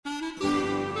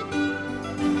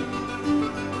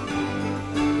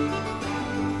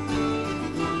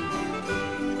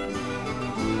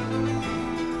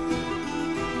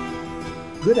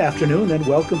Good afternoon and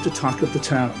welcome to Talk of the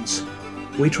Towns.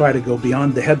 We try to go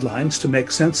beyond the headlines to make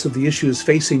sense of the issues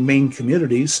facing Maine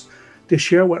communities, to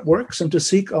share what works and to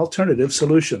seek alternative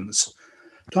solutions.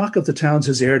 Talk of the Towns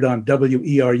has aired on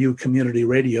WERU Community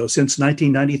Radio since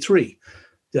 1993,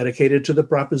 dedicated to the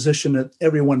proposition that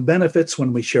everyone benefits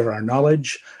when we share our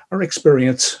knowledge, our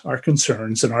experience, our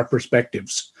concerns, and our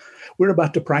perspectives. We're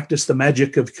about to practice the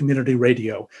magic of community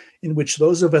radio, in which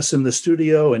those of us in the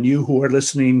studio and you who are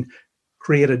listening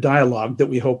create a dialogue that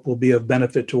we hope will be of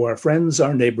benefit to our friends,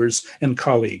 our neighbors, and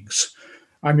colleagues.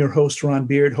 I'm your host, Ron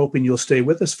Beard, hoping you'll stay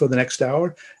with us for the next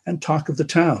hour and talk of the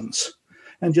towns.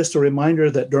 And just a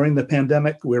reminder that during the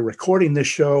pandemic, we're recording this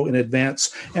show in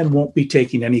advance and won't be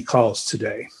taking any calls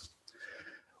today.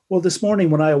 Well, this morning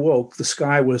when I awoke, the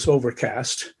sky was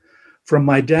overcast. From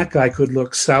my deck, I could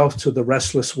look south to the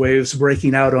restless waves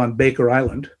breaking out on Baker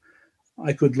Island.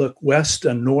 I could look west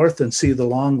and north and see the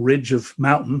long ridge of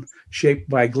mountain shaped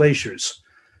by glaciers.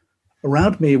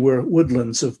 Around me were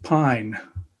woodlands of pine,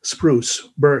 spruce,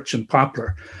 birch, and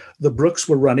poplar. The brooks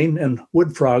were running and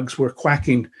wood frogs were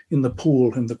quacking in the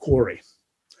pool in the quarry.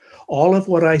 All of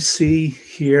what I see,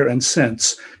 hear, and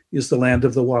sense is the land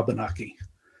of the Wabanaki.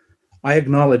 I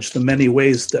acknowledge the many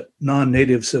ways that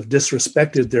non-natives have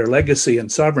disrespected their legacy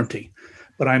and sovereignty,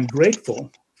 but I'm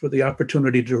grateful for the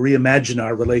opportunity to reimagine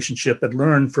our relationship and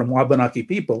learn from Wabanaki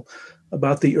people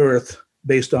about the earth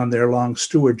based on their long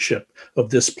stewardship of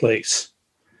this place.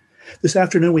 This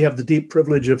afternoon, we have the deep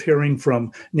privilege of hearing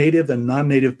from Native and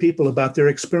non-Native people about their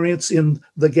experience in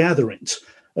The Gatherings,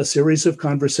 a series of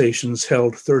conversations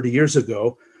held 30 years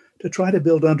ago to try to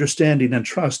build understanding and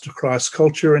trust across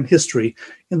culture and history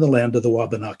in the land of the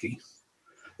Wabanaki.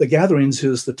 The Gatherings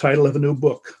is the title of a new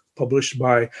book published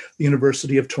by the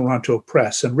University of Toronto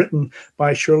Press and written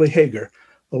by Shirley Hager,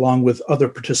 along with other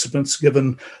participants,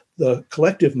 given the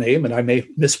collective name, and I may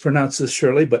mispronounce this,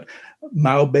 Shirley, but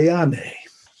Maubeane.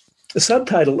 The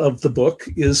subtitle of the book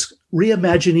is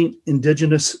Reimagining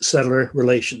Indigenous Settler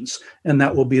Relations, and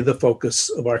that will be the focus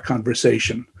of our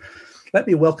conversation. Let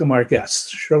me welcome our guests.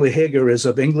 Shirley Hager is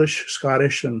of English,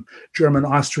 Scottish, and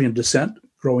German-Austrian descent,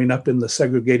 growing up in the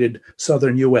segregated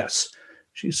southern U.S.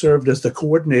 She served as the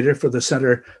coordinator for the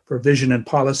Center for Vision and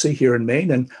Policy here in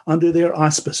Maine, and under their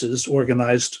auspices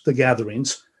organized the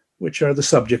Gatherings, which are the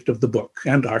subject of the book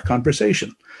and our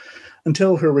conversation.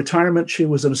 Until her retirement, she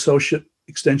was an associate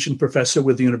extension professor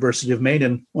with the University of Maine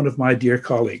and one of my dear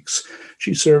colleagues.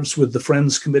 She serves with the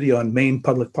Friends Committee on Maine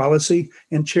Public Policy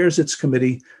and chairs its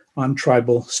Committee on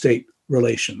Tribal-State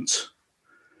Relations.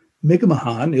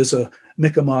 Mi'kmaq is a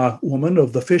Mi'kmaq woman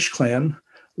of the Fish Clan,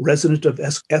 resident of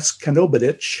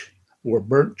Escanobadich, or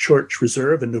Burnt Church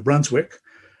Reserve in New Brunswick.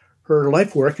 Her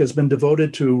life work has been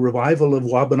devoted to revival of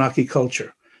Wabanaki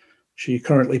culture. She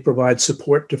currently provides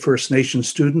support to First Nation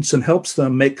students and helps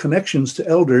them make connections to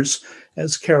elders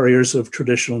as carriers of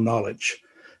traditional knowledge.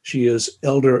 She is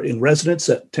elder in residence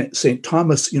at St.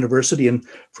 Thomas University in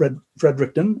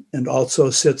Fredericton and also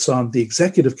sits on the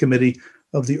executive committee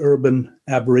of the Urban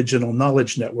Aboriginal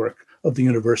Knowledge Network of the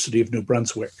University of New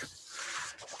Brunswick.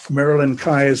 Marilyn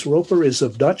Keyes-Roper is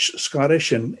of Dutch,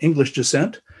 Scottish, and English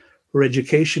descent. Her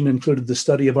education included the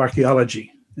study of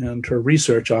archaeology, and her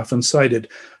research, often cited,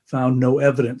 found no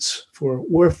evidence for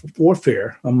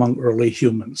warfare among early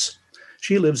humans.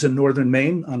 She lives in northern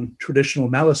Maine on traditional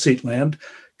Maliseet land,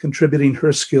 contributing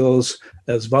her skills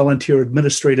as volunteer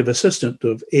administrative assistant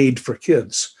of Aid for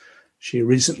Kids. She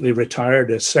recently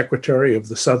retired as secretary of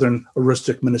the Southern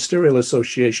Aroostook Ministerial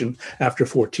Association after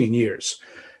 14 years.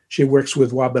 She works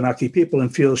with Wabanaki people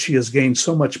and feels she has gained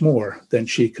so much more than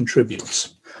she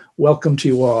contributes. Welcome to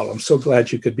you all. I'm so glad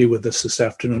you could be with us this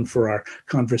afternoon for our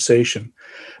conversation.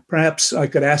 Perhaps I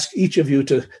could ask each of you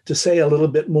to say a little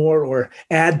bit more or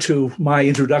add to my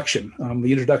introduction.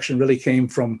 The introduction really came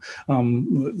from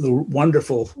the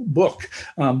wonderful book.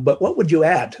 But what would you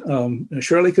add?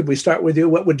 Shirley, could we start with you?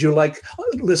 What would you like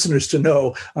listeners to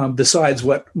know besides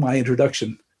what my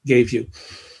introduction gave you?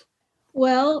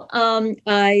 Well,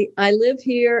 I live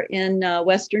here in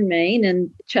Western Maine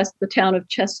in the town of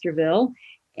Chesterville,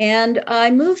 and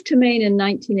I moved to Maine in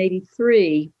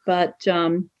 1983, but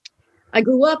I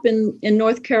grew up in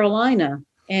North Carolina,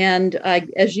 and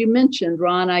as you mentioned,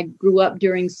 Ron, I grew up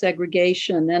during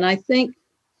segregation, and I think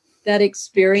that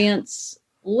experience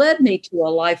led me to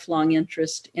a lifelong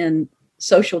interest in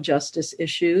social justice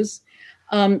issues.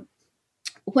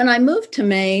 When I moved to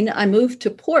Maine, I moved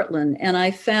to Portland, and I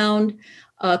found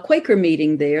a Quaker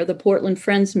meeting there, the Portland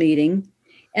Friends meeting,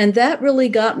 and that really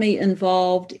got me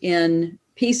involved in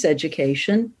peace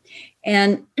education.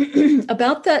 And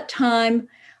about that time,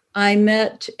 I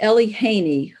met Ellie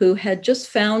Haney, who had just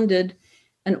founded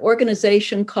an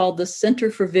organization called the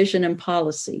Center for Vision and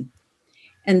Policy.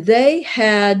 And they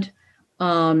had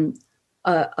a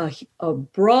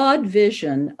broad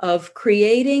vision of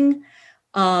creating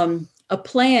a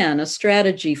plan, a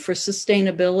strategy for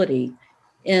sustainability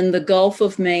in the Gulf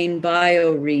of Maine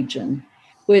bioregion,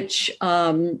 which,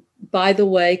 by the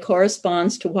way,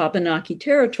 corresponds to Wabanaki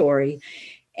territory.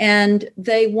 And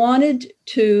they wanted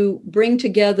to bring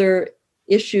together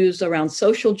issues around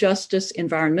social justice,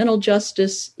 environmental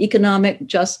justice, economic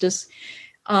justice.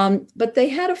 But they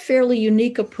had a fairly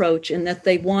unique approach in that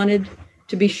they wanted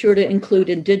to be sure to include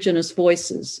indigenous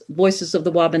voices of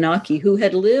the Wabanaki who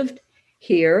had lived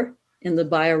here in the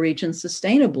bioregion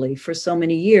sustainably for so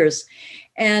many years.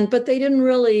 But they didn't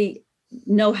really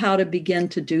know how to begin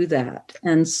to do that.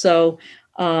 And so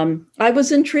I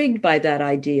was intrigued by that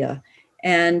idea.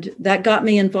 And that got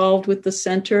me involved with the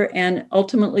center and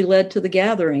ultimately led to the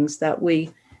gatherings that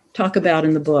we talk about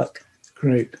in the book.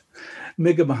 Great.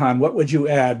 Miga-Mahan, what would you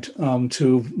add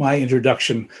to my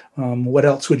introduction? What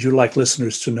else would you like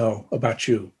listeners to know about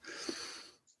you?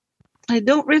 I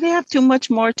don't really have too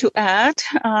much more to add,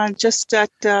 just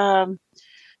that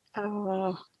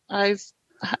I've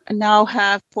now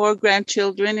have 4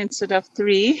 grandchildren instead of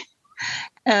 3.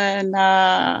 And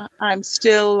I'm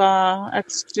still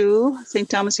at STU, St.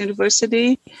 Thomas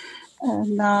University,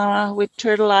 and with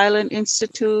Turtle Island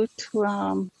Institute,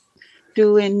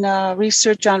 doing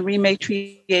research on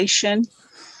rematriation.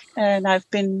 And I've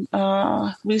been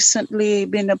recently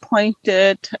been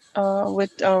appointed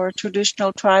with our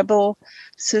traditional tribal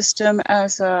system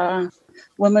as a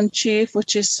woman chief,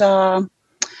 which is in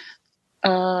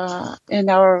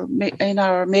our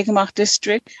Mi'kmaq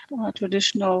district,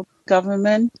 traditional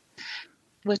government,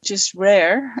 which is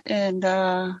rare, and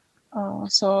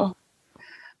so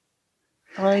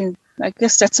I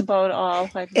guess that's about all.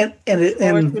 And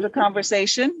to the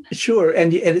conversation. Sure,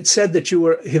 and it said that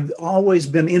you have always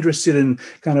been interested in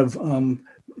kind of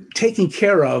taking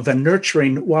care of and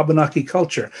nurturing Wabanaki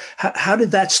culture. How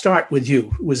did that start with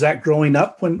you? Was that growing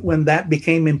up when that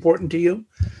became important to you?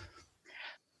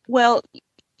 Well,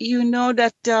 you know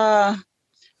that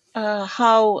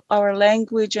how our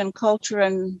language and culture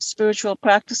and spiritual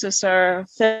practices are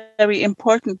very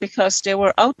important because they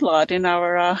were outlawed in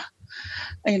our,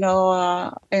 in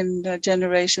the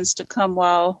generations to come.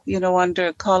 While,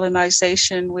 under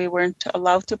colonization, we weren't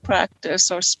allowed to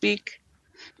practice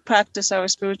our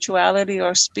spirituality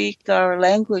or speak our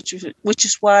language, which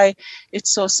is why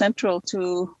it's so central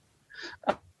to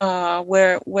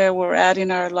where we're at in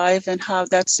our life and how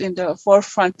that's in the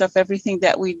forefront of everything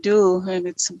that we do, and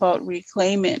it's about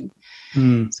reclaiming.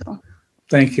 So,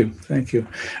 thank you.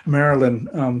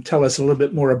 Marilyn, tell us a little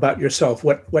bit more about yourself.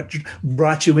 What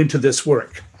brought you into this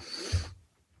work?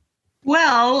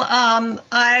 Well,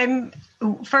 I'm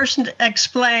first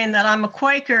explain that I'm a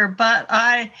Quaker, but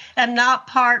I am not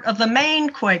part of the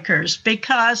Maine Quakers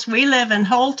because we live in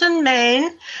Houlton, Maine,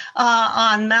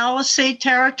 on Maliseet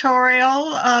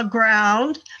territorial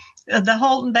ground. The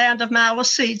Houlton Band of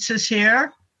Maliseets is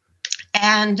here.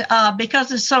 And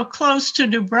because it's so close to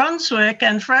New Brunswick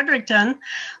and Fredericton,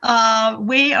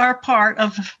 we are part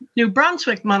of New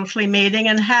Brunswick Monthly Meeting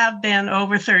and have been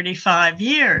over 35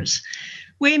 years.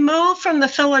 We moved from the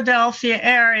Philadelphia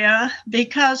area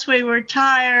because we were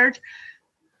tired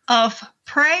of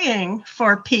praying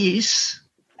for peace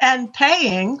and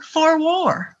paying for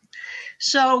war.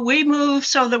 So we moved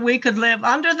so that we could live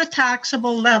under the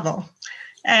taxable level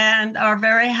and are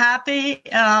very happy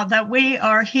that we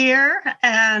are here.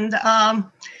 And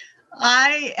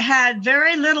I had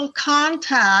very little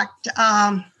contact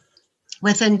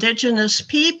with Indigenous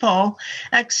people,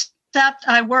 except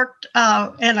I worked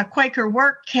in a Quaker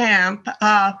work camp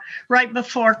right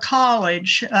before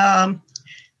college on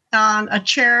a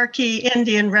Cherokee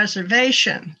Indian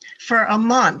reservation for a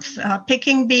month,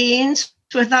 picking beans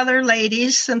with other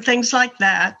ladies and things like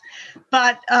that.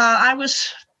 But I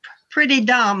was pretty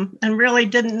dumb and really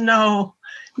didn't know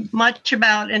much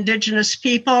about Indigenous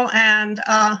people. And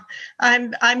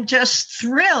I'm just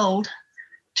thrilled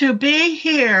to be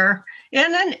here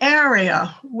in an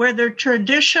area where the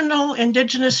traditional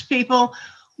Indigenous people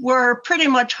were pretty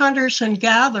much hunters and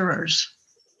gatherers.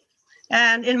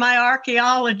 And in my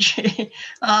archaeology,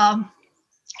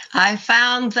 I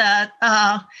found that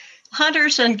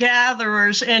hunters and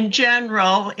gatherers in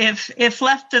general, if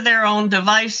left to their own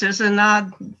devices and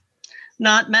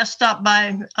not messed up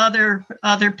by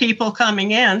other people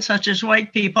coming in, such as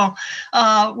white people,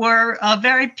 were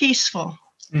very peaceful.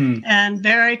 And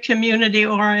very community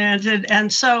oriented.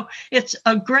 And so it's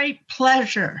a great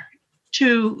pleasure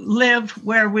to live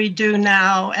where we do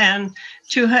now, and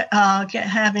to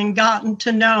having gotten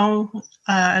to know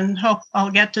and hope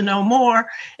I'll get to know more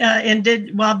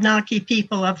Wabanaki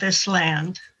people of this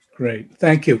land. Great,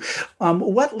 thank you.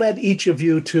 What led each of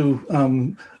you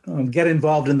to get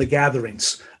involved in the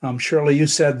gatherings? Shirley, you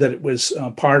said that it was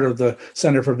part of the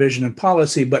Center for Vision and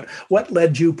Policy, but what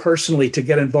led you personally to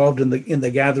get involved in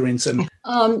the gatherings? And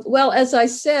well, as I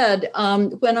said,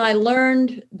 when I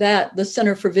learned that the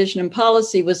Center for Vision and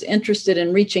Policy was interested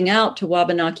in reaching out to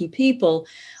Wabanaki people,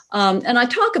 and I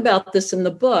talk about this in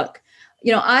the book,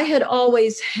 I had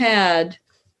always had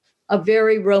a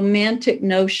very romantic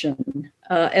notion,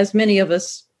 as many of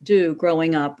us do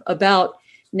growing up, about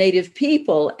Native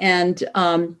people. And,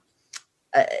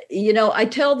 I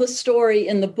tell the story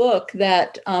in the book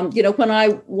that, when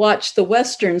I watched the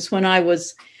Westerns when I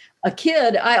was a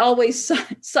kid, I always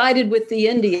sided with the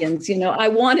Indians. I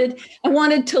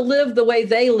wanted to live the way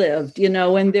they lived,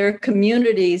 in their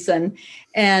communities. And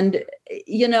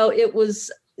it was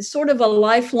sort of a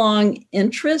lifelong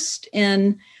interest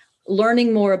in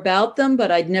learning more about them,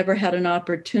 but I'd never had an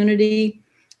opportunity.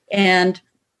 And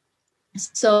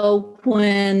so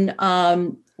when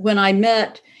I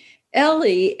met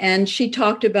Ellie and she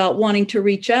talked about wanting to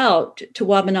reach out to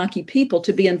Wabanaki people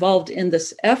to be involved in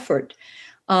this effort,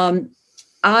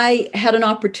 I had an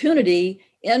opportunity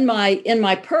in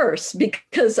my purse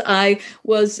because I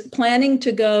was planning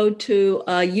to go to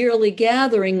a yearly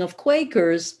gathering of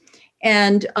Quakers,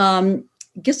 and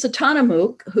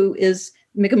Gisatanamuk, who is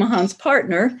Mi'kmahan's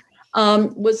partner,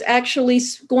 was actually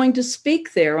going to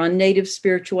speak there on Native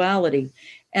spirituality.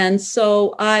 And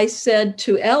so I said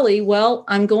to Ellie, well,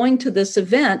 I'm going to this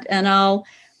event and I'll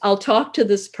talk to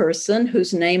this person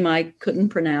whose name I couldn't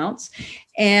pronounce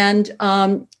and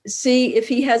see if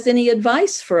he has any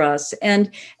advice for us.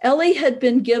 And Ellie had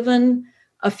been given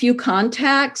a few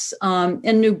contacts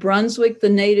in New Brunswick,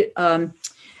 the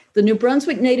New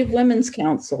Brunswick Native Women's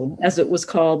Council, as it was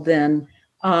called then.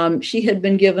 She had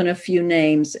been given a few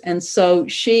names, and so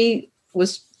she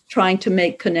was trying to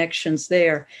make connections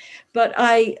there. But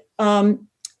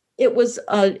it was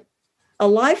a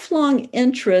lifelong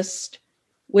interest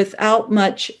without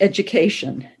much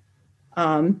education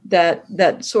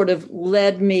that sort of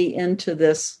led me into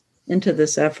this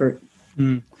effort.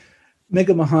 Mm.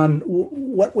 Mi'kmahan,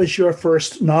 what was your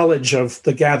first knowledge of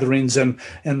the gatherings, and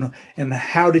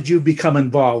how did you become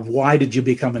involved? Why did you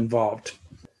become involved?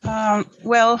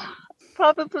 Well,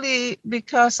 probably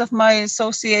because of my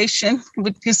association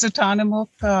with Gisatanamuk,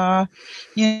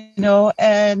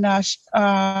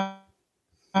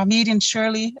 and meeting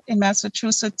Shirley in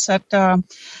Massachusetts at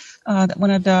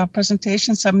one of the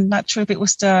presentations. I'm not sure if it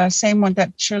was the same one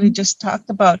that Shirley just talked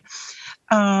about.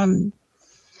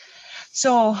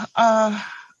 So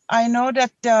I know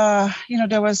that,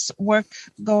 there was work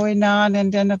going on,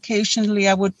 and then occasionally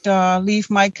I would leave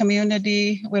my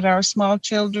community with our small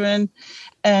children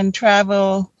and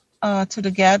travel to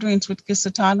the gatherings with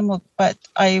Gisatanamuk. But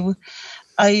I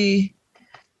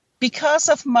because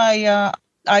of my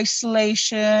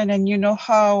isolation, and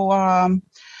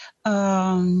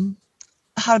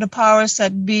how the powers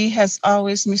that be has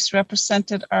always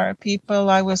misrepresented our people,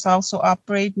 I was also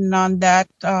operating on that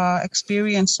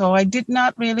experience. So I did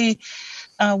not really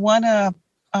want to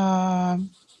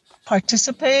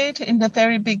participate in the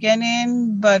very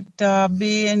beginning, but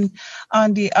being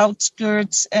on the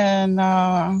outskirts and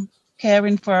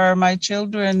caring for my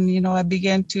children, I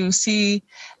began to see,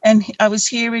 and I was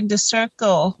hearing the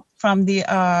circle from the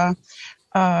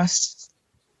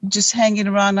just hanging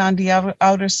around on the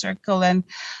outer circle, and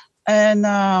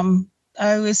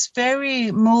I was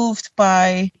very moved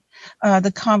by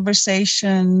the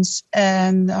conversations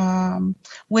and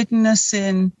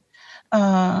witnessing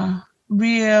the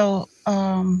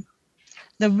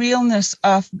realness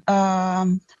of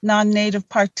non-Native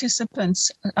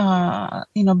participants,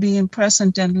 being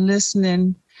present and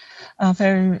listening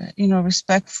very,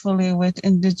 respectfully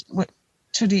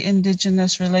to the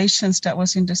indigenous relations that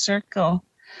was in the circle.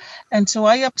 And so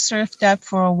I observed that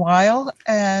for a while,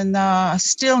 and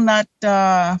still not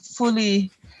fully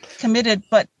committed.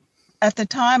 But at the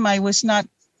time, I was not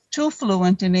too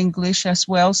fluent in English as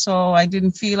well, so I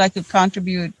didn't feel I could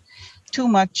contribute too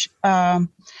much.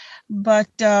 But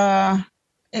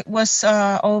it was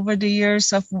over the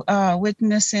years of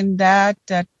witnessing that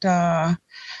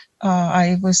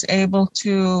I was able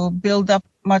to build up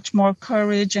much more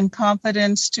courage and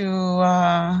confidence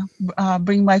to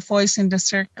bring my voice in the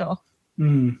circle.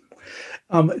 Mm.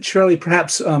 Shirley,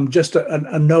 perhaps just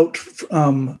a note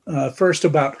first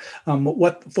about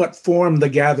what form the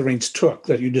gatherings took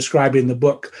that you describe in the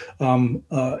book,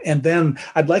 and then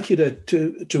I'd like you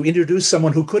to introduce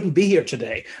someone who couldn't be here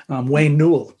today, Wayne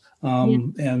Newell.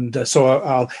 But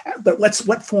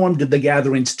what form did the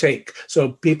gatherings take,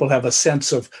 so people have a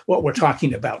sense of what we're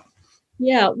talking about?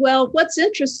 Yeah, well, what's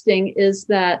interesting is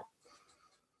that,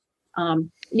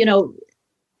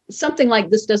 something like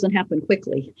this doesn't happen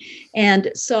quickly. And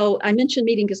so I mentioned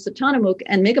meeting Gisatanamuk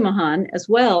and Mi'kmaq as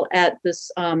well at this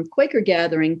Quaker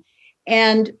gathering.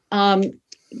 And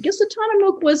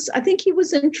Gisatanamuk I think he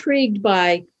was intrigued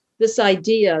by this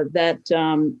idea that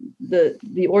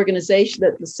the organization,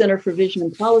 that the Center for Vision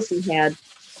and Policy had,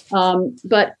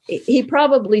 but he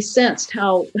probably sensed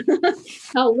how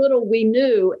little we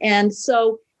knew. And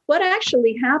so what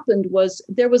actually happened was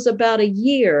there was about a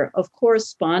year of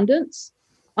correspondence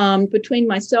between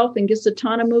myself and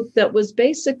Gisatanamuk that was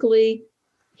basically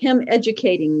him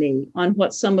educating me on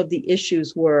what some of the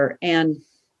issues were. And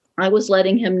I was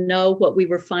letting him know what we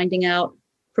were finding out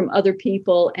from other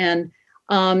people. And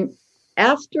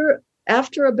after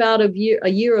about a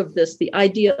year of this, the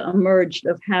idea emerged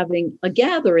of having a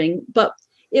gathering, but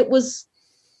it was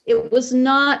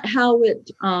not how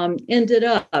it ended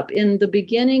up. In the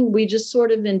beginning, we just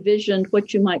sort of envisioned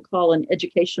what you might call an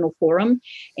educational forum,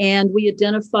 and we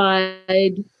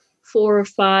identified 4 or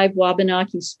 5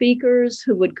 Wabanaki speakers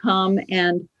who would come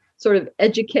and sort of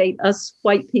educate us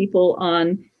white people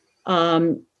on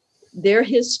their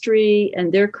history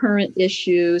and their current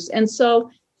issues. And so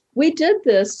we did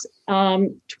this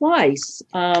twice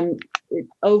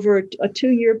over a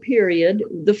 2-year period.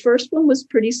 The first one was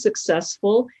pretty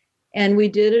successful, and we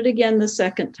did it again the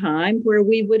second time, where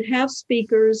we would have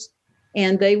speakers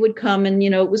and they would come and,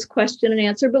 it was question and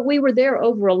answer, but we were there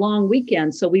over a long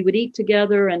weekend. So we would eat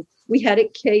together, and we had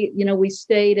we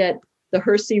stayed at the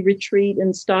Hersey Retreat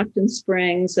in Stockton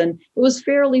Springs, and it was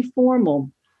fairly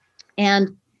formal.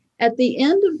 And at the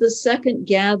end of the second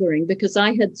gathering, because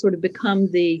I had sort of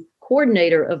become the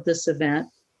coordinator of this event,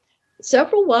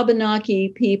 several Wabanaki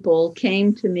people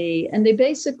came to me and they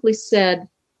basically said,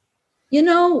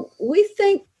 we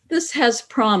think this has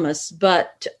promise,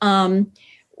 but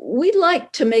we'd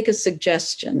like to make a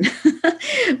suggestion.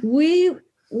 We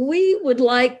would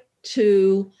like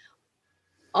to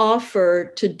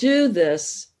offer to do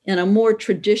this in a more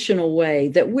traditional way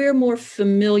that we're more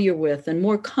familiar with and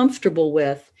more comfortable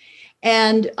with.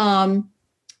 And,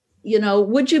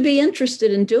 would you be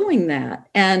interested in doing that?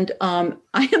 And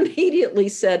I immediately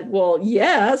said, well,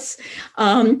 yes.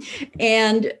 And,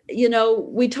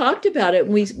 we talked about it,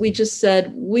 and we just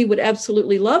said, we would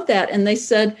absolutely love that. And they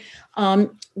said,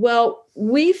 well,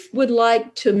 we would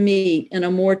like to meet in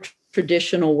a more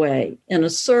traditional way, in a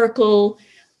circle,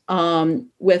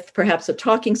 with perhaps a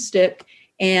talking stick,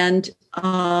 and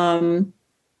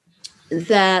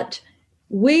that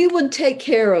we would take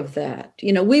care of that.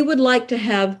 We would like to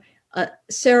have a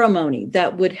ceremony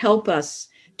that would help us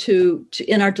to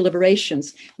in our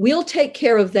deliberations. We'll take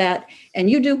care of that, and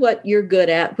you do what you're good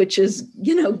at, which is,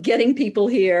 getting people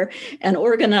here and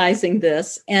organizing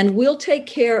this, and we'll take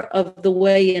care of the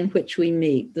way in which we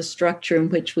meet, the structure in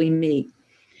which we meet.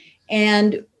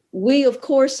 And we, of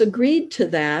course, agreed to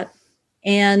that,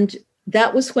 and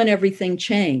that was when everything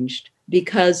changed,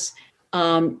 because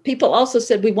people also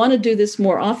said, we want to do this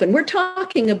more often. We're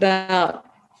talking about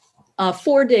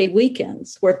 4-day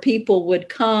weekends where people would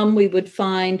come. We would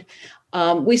find,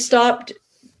 we stopped,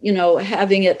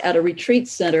 having it at a retreat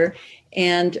center,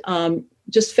 and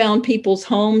just found people's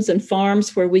homes and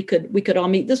farms where we could all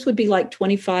meet. This would be like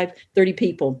 25, 30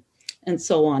 people and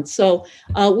so on. So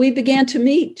we began to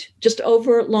meet just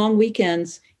over long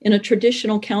weekends in a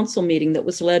traditional council meeting that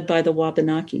was led by the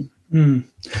Wabanaki.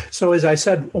 So, as I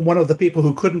said, one of the people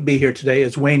who couldn't be here today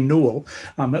is Wayne Newell.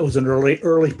 It was an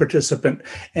early participant.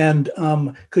 And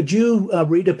could you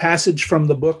read a passage from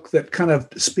the book that kind of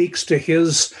speaks to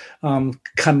his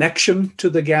connection to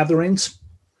the gatherings?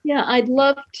 Yeah, I'd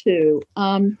love to.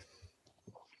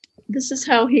 This is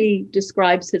how he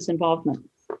describes his involvement.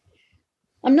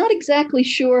 I'm not exactly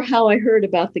sure how I heard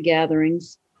about the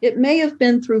gatherings. It may have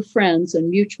been through friends and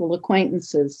mutual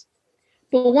acquaintances.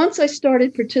 But once I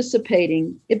started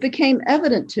participating, it became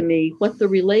evident to me what the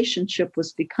relationship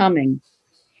was becoming.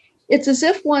 It's as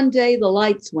if one day the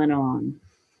lights went on.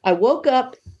 I woke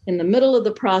up in the middle of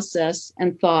the process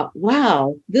and thought,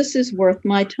 wow, this is worth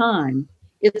my time.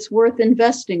 It's worth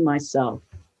investing myself.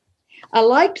 I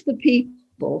liked the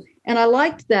people, and I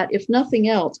liked that, if nothing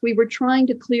else, we were trying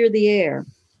to clear the air.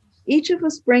 Each of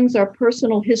us brings our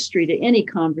personal history to any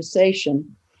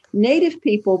conversation. Native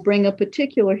people bring a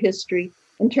particular history,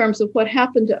 in terms of what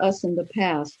happened to us in the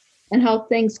past and how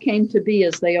things came to be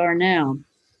as they are now.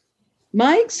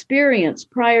 My experience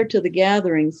prior to the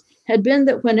gatherings had been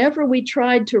that whenever we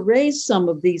tried to raise some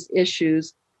of these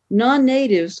issues,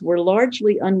 non-natives were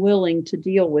largely unwilling to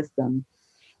deal with them.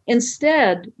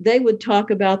 Instead, they would talk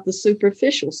about the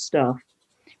superficial stuff.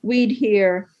 We'd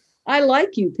hear, "I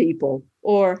like you people,"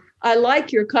 or "I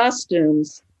like your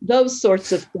costumes," those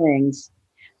sorts of things.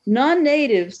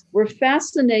 Non-natives were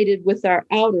fascinated with our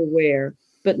outerwear,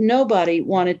 but nobody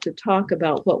wanted to talk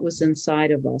about what was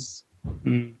inside of us.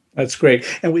 That's great.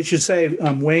 And we should say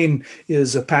Wayne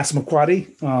is a Passamaquoddy,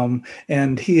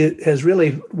 and he has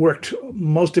really worked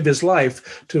most of his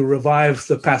life to revive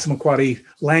the Passamaquoddy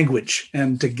language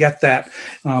and to get that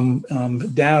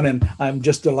down. And I'm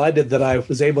just delighted that I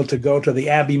was able to go to the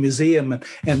Abbey Museum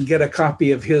and get a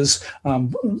copy of his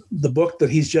the book that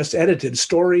he's just edited,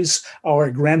 Stories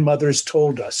Our Grandmothers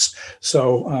Told Us.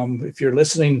 So if you're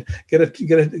listening,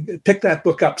 pick that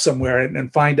book up somewhere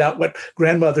and find out what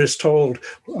grandmothers told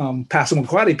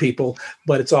Passamaquoddy people,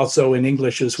 but it's also in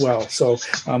English as well. So,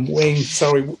 Wayne,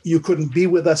 sorry you couldn't be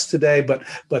with us today, but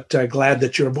glad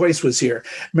that your voice was here.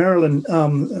 Marilyn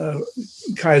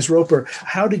Keyes-Roper,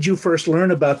 how did you first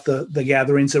learn about the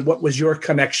gatherings, and what was your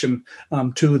connection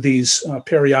to these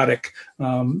periodic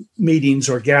meetings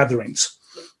or gatherings?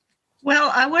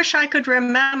 Well, I wish I could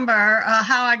remember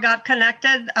how I got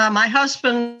connected. My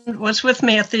husband was with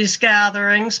me at these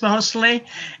gatherings mostly,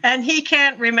 and he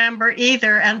can't remember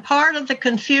either. And part of the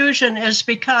confusion is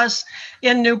because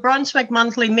in New Brunswick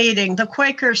Monthly Meeting, the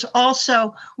Quakers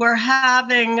also were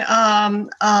having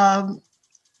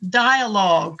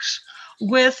dialogues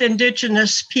with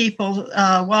Indigenous people,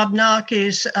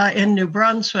 Wabanakis in New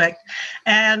Brunswick.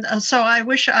 And so I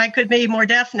wish I could be more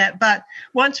definite, but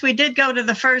once we did go to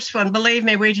the first one, believe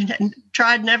me, we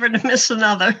tried never to miss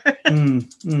another.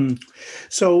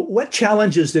 So what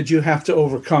challenges did you have to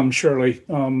overcome, Shirley?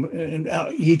 And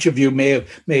each of you may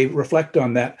reflect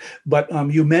on that, but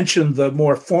you mentioned the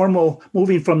more formal,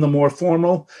 moving from the more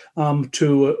formal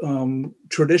to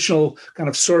traditional kind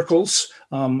of circles,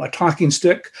 a talking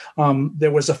stick.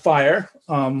 There was a fire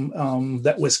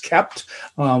that was kept.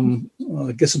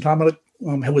 Gissentamalik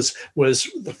was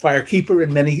the firekeeper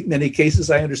in many cases,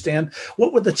 I understand.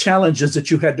 What were the challenges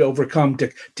that you had to overcome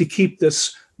to keep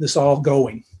this all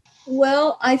going?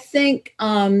 Well, I think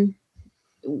one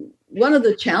of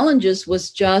the challenges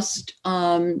was just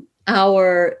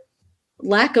our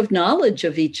lack of knowledge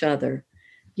of each other.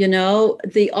 You know,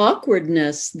 the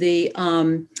awkwardness,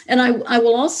 and I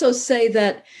will also say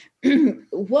that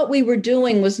what we were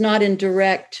doing was not in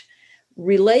direct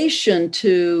relation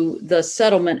to the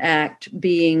Settlement Act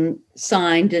being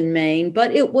signed in Maine,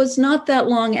 but it was not that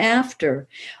long after.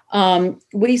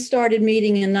 We started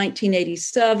meeting in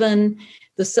 1987.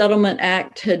 The Settlement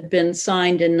Act had been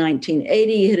signed in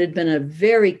 1980. It had been a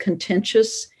very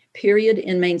contentious period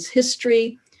in Maine's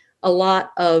history, a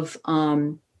lot of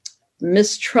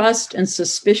mistrust and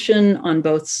suspicion on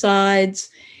both sides.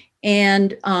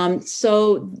 And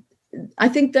so I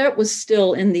think that was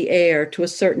still in the air to a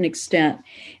certain extent.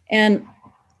 And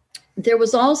there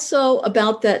was also,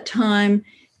 about that time,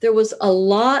 there was a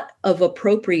lot of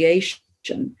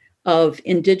appropriation of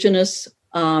Indigenous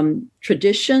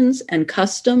traditions and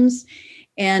customs.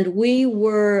 And we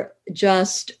were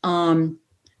just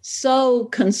so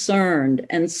concerned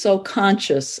and so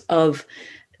conscious of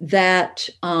that,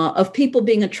 of people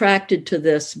being attracted to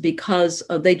this because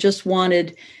they just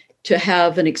wanted to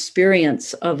have an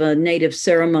experience of a Native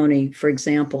ceremony, for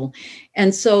example.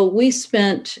 And so we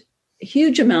spent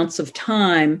huge amounts of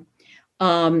time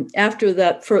after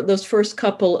that, for those first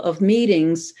couple of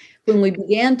meetings, when we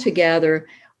began to gather,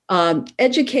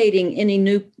 educating any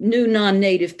new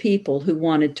non-Native people who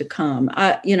wanted to come.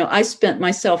 I spent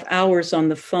myself hours on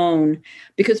the phone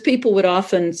because people would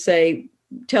often say,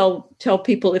 tell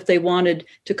people if they wanted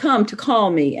to come to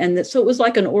call me. And so it was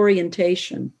like an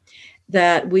orientation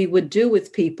that we would do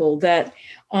with people, that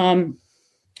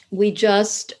we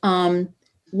just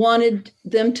wanted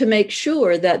them to make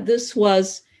sure that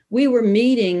we were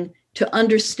meeting to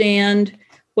understand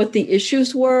what the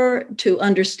issues were, to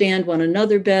understand one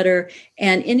another better,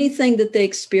 and anything that they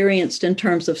experienced in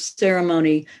terms of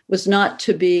ceremony was not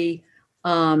to be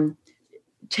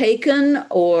taken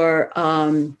or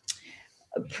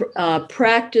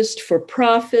practiced for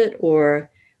profit, or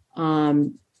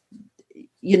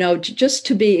just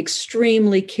to be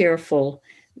extremely careful.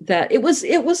 That it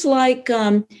was like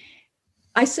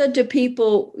I said to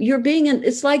people,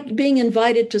 it's like being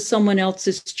invited to someone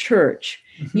else's church.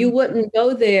 Mm-hmm. You wouldn't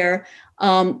go there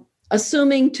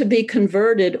assuming to be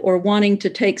converted or wanting to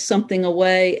take something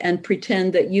away and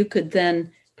pretend that you could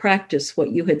then practice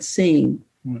what you had seen.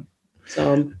 Mm.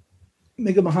 So,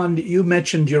 Mega Mahan, you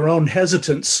mentioned your own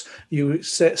hesitance. You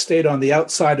stayed on the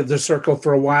outside of the circle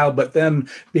for a while, but then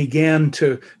began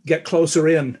to get closer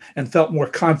in and felt more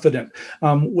confident.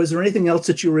 Was there anything else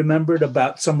that you remembered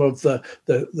about some of the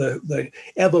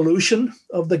evolution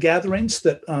of the gatherings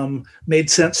that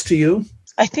made sense to you?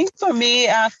 I think for me,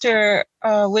 after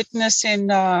witnessing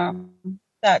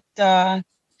that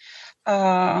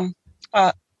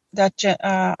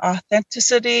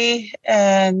authenticity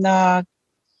and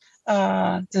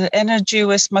the energy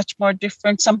was much more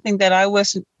different, something that I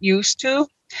wasn't used to.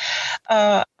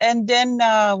 And then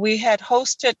we had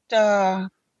hosted,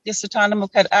 Yeshua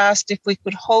had asked if we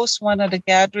could host one of the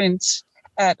gatherings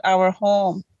at our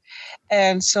home.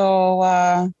 And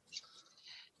so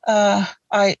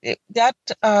that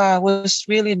was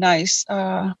really nice.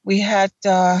 We had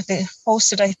they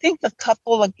hosted, I think, a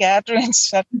couple of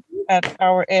gatherings at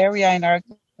our area in our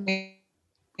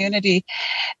community,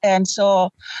 and so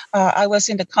I was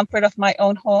in the comfort of my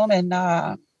own home, and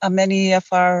many of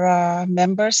our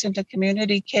members in the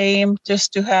community came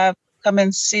just to come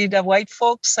and see the white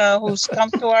folks who's come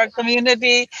to our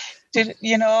community,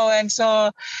 and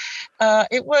so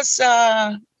it was.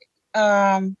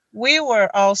 We were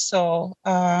also,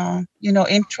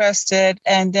 interested,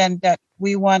 and then that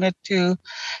we wanted to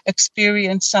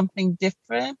experience something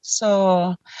different.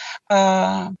 So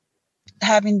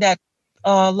having that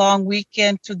long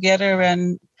weekend together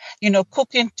and,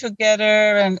 cooking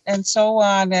together and so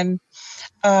on. And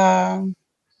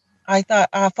I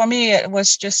thought for me, it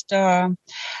was just all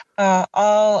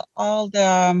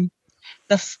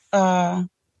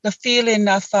the feeling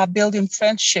of building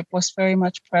friendship was very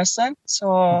much present.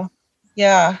 So,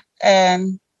 yeah.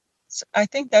 And I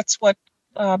think that's what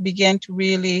began to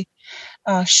really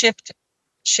shift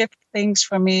things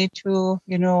for me too,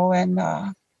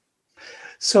 and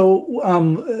so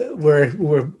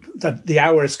the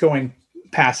hour is going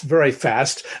past very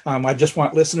fast. I just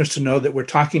want listeners to know that we're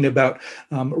talking about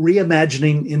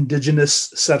reimagining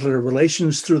Indigenous settler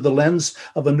relations through the lens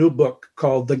of a new book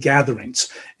called The Gatherings.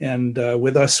 And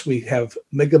with us, we have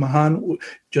Mega Mahan,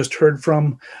 just heard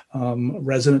from,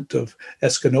 resident of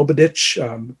Esconobaditch,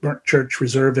 Burnt Church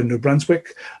Reserve in New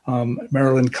Brunswick,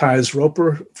 Marilyn Keyes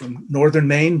Roper from Northern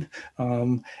Maine,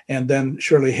 and then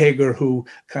Shirley Hager, who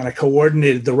kind of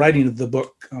coordinated the writing of the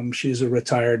book. She's a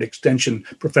retired extension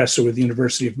professor with the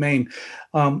University of Maine.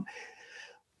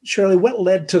 Shirley, what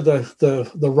led to the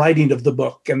writing of the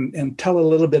book? And tell a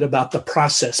little bit about the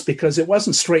process, because it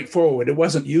wasn't straightforward. It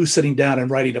wasn't you sitting down and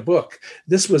writing a book.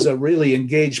 This was a really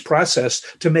engaged process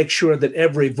to make sure that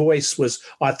every voice was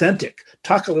authentic.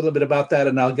 Talk a little bit about that,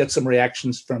 and I'll get some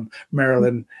reactions from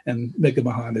Marilyn and Mega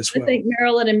Mahan as well. I think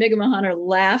Marilyn and Mega Mahan are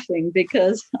laughing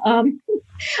because,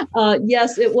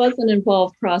 yes, it was an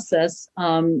involved process,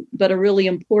 but a really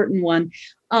important one.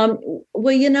 Well,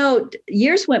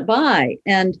 years went by,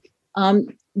 and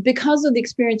because of the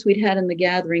experience we'd had in the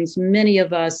gatherings, many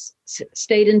of us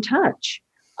stayed in touch.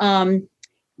 Some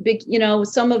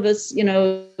of us,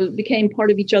 became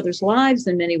part of each other's lives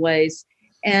in many ways.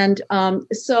 And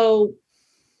so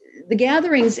the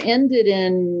gatherings ended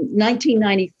in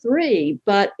 1993,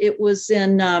 but it was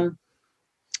in,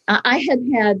 I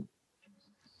had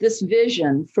this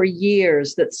vision for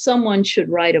years that someone should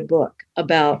write a book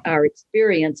about our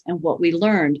experience and what we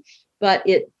learned, but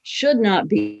it should not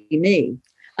be me.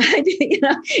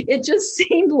 It just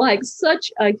seemed like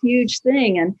such a huge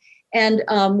thing. And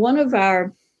one of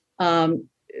our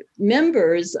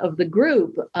members of the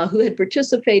group who had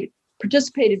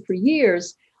participated for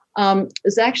years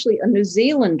is actually a New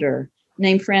Zealander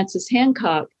named Frances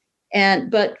Hancock.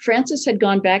 But Frances had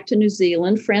gone back to New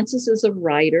Zealand. Frances is a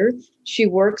writer. She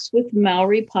works with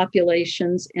Maori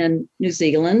populations in New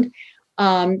Zealand.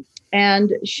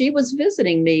 And she was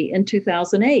visiting me in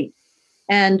 2008.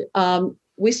 And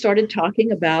we started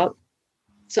talking about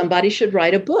somebody should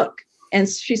write a book. And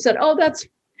she said, "Oh, that's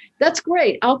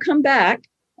great. I'll come back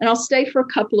and I'll stay for a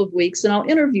couple of weeks and I'll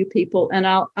interview people and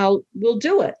we'll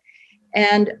do it."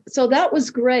 And so that was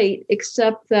great,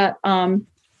 except that time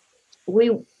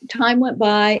went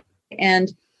by,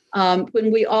 and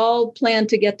when we all planned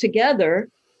to get together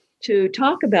to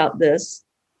talk about this,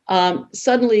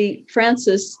 suddenly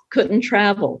Frances couldn't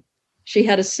travel. She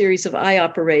had a series of eye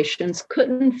operations,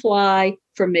 couldn't fly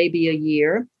for maybe a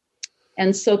year.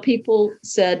 And so people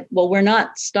said, well, we're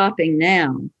not stopping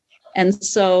now. And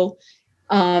so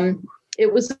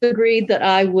it was agreed that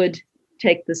I would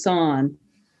take this on.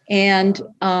 And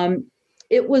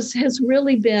it has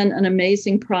really been an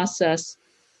amazing process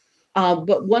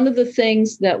But one of the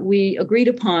things that we agreed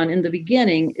upon in the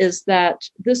beginning is that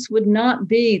this would not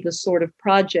be the sort of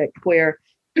project where,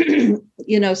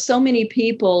 so many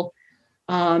people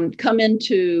come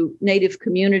into Native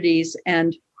communities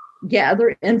and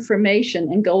gather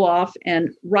information and go off and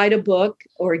write a book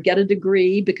or get a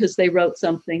degree because they wrote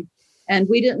something. And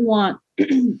we didn't want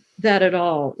that at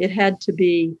all. It had to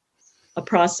be a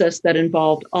process that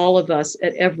involved all of us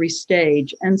at every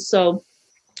stage. And so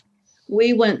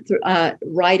we went through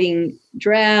writing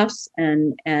drafts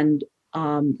and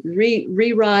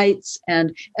rewrites,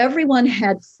 and everyone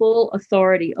had full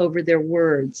authority over their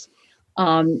words.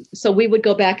 So we would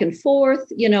go back and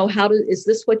forth, is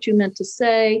this what you meant to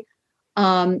say?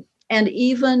 And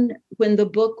even when the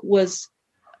book was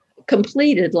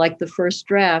completed, like the first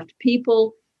draft,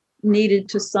 people needed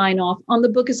to sign off on the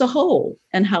book as a whole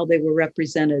and how they were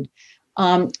represented.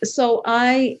 So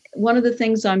one of the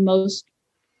things I'm most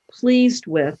pleased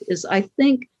with is I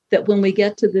think that when we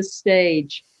get to this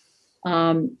stage,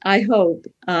 I hope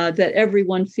that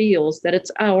everyone feels that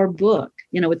it's our book,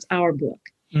 it's our book.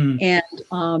 And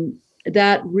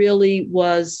that really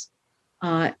was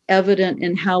evident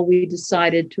in how we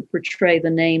decided to portray the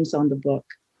names on the book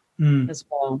as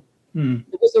well.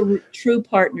 It was a true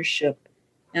partnership,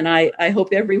 and I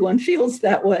hope everyone feels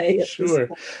that way. Sure.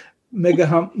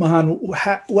 Megha Mahan,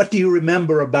 what do you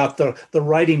remember about the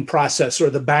writing process or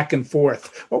the back and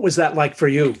forth? What was that like for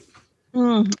you?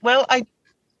 Well,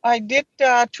 I did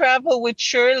travel with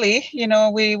Shirley.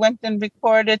 We went and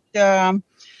recorded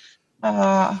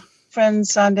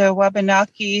friends on the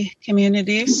Wabanaki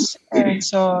communities. And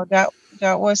so that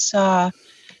was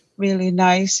really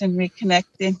nice and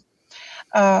reconnecting.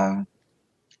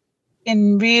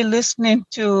 In re-listening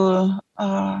to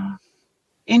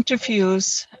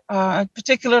interviews,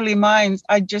 particularly mine,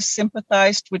 I just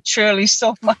sympathized with Shirley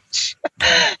so much.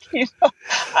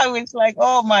 I was like,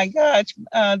 oh my gosh,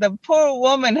 the poor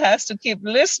woman has to keep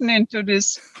listening to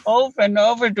this over and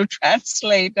over to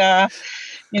translate, But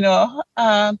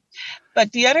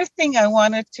the other thing I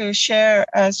wanted to share,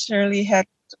 as Shirley had,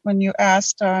 when you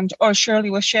asked, or Shirley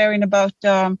was sharing about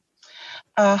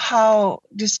how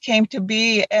this came to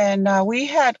be, and we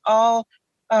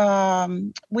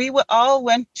all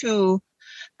went to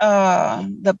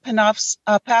the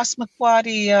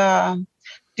Passamaquoddy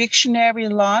dictionary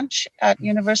launch at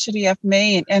University of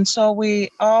Maine, and so we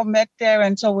all met there,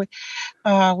 and so it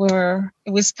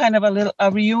was kind of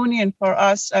a reunion for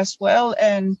us as well,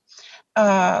 and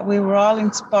we were all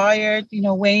inspired,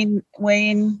 Wayne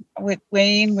with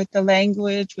the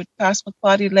language, with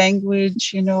Passamaquoddy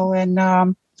language,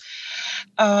 and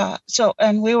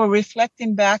and we were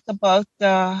reflecting back about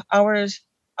our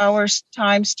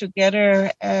times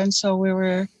together, and so we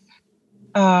were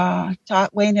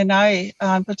Wayne and I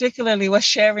particularly was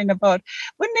sharing about,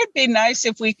 wouldn't it be nice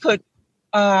if we could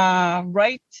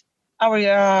write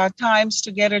our times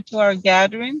together to our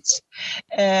gatherings,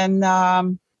 and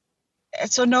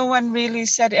so no one really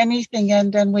said anything,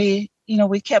 and then we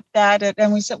kept at it,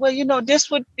 and we said, well,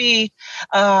 this would be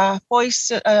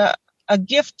a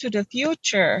gift to the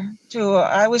future.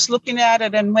 I was looking at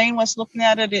it, and Wayne was looking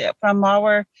at it from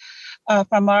our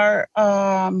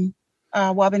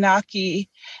Wabanaki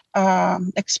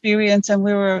experience, and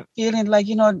we were feeling like,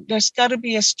 there's got to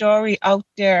be a story out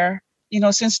there.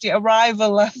 Since the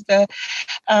arrival of the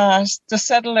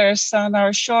settlers on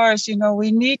our shores,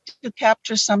 we need to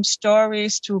capture some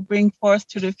stories to bring forth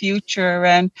to the future.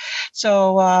 And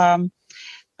so I'm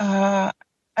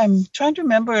trying to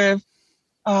remember if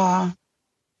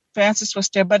Francis was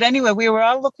there, but anyway, we were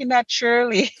all looking at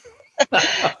Shirley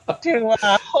to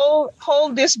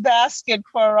hold this basket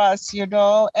for us,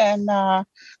 and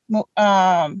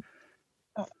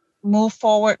move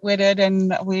forward with it.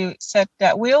 And we said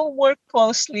that we'll work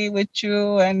closely with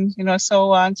you, and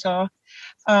so on. So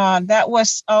that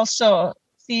was also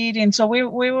feeding. So we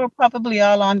were probably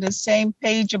all on the same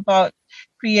page about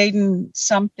creating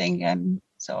something, and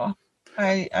so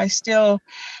I still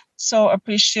so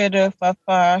appreciative of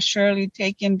Shirley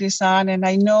taking this on. And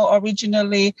I know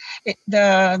originally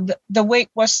the weight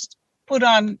was put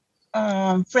on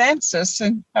Francis,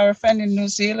 and our friend in New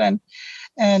Zealand,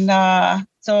 and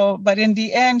but in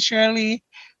the end, Shirley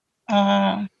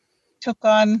took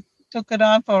it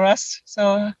on for us.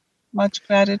 So much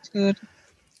gratitude.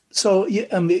 So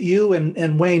you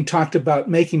and Wayne talked about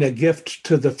making a gift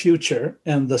to the future,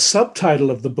 and the subtitle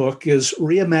of the book is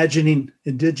Reimagining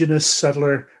Indigenous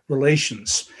Settler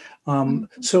Relations.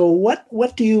 So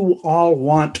what do you all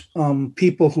want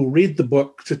people who read the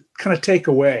book to kind of take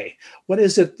away? What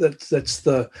is it that's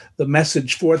the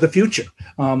message for the future?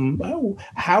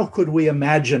 How could we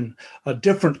imagine a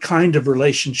different kind of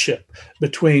relationship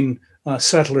between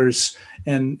settlers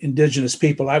and indigenous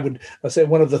people? I'll say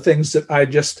one of the things that I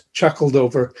just chuckled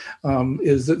over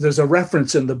is that there's a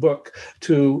reference in the book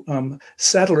to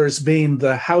settlers being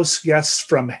the house guests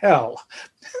from hell.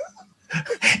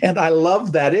 And I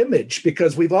love that image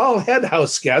because we've all had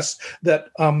house guests that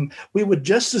we would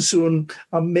just as soon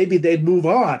maybe they'd move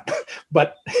on.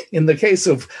 But in the case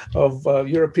of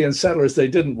European settlers, they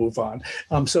didn't move on.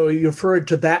 So you referred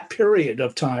to that period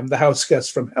of time, the house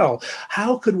guests from hell.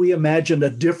 How could we imagine a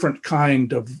different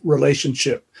kind of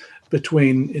relationship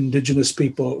between indigenous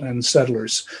people and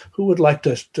settlers? Who would like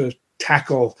to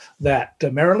tackle that?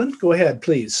 Marilyn, go ahead,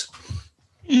 please.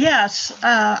 Yes,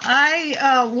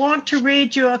 I want to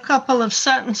read you a couple of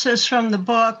sentences from the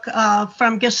book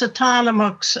from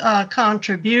Gisatanemuk's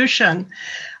contribution.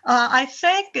 I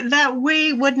think that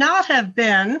we would not have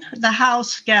been the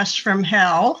house guests from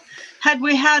hell had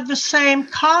we had the same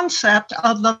concept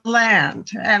of the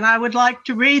land. And I would like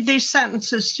to read these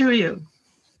sentences to you.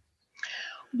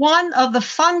 One of the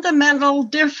fundamental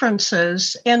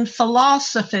differences in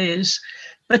philosophies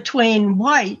between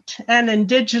white and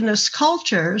indigenous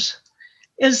cultures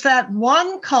is that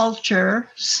one culture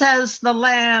says the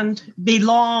land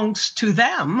belongs to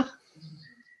them,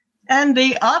 and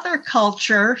the other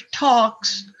culture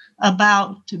talks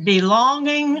about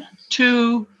belonging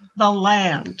to the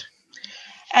land.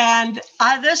 And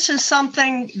this is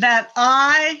something that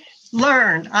I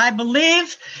learned. I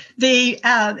believe the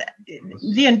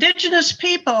indigenous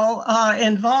people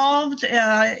involved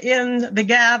in the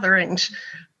gatherings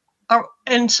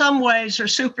in some ways are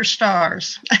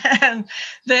superstars. And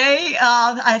they,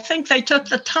 I think they took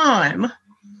the time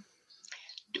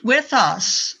with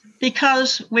us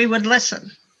because we would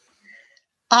listen.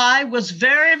 I was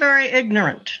very, very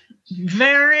ignorant,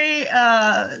 very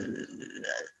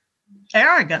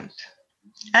arrogant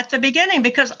at the beginning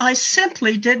because I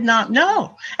simply did not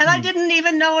know. And I didn't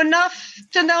even know enough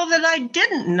to know that I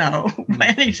didn't know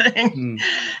anything.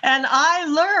 And I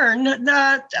learned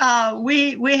that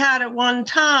we had at one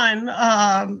time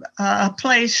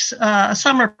a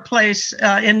summer place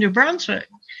in New Brunswick.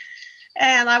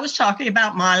 And I was talking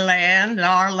about my land,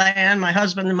 our land, my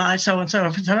husband and my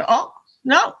so-and-so. Oh,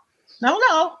 no.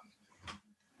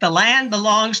 The land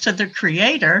belongs to the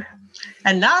Creator.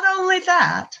 And not only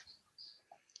that,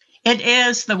 it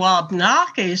is the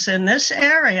Wabanakis in this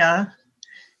area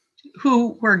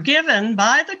who were given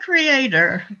by the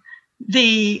Creator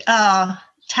the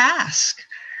task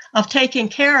of taking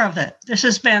care of it. This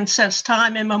has been since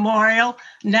time immemorial,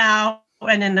 now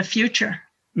and in the future.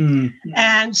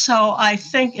 And so I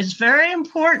think it's very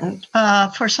important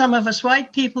for some of us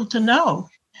white people to know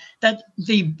that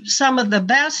some of the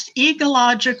best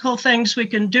ecological things we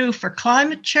can do for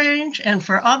climate change and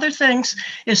for other things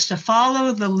is to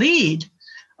follow the lead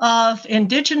of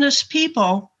indigenous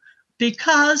people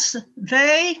because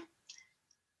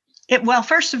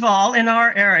first of all, in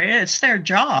our area, it's their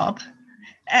job.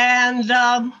 And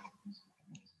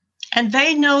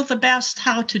they know the best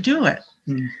how to do it.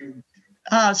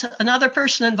 So another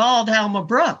person involved, Alma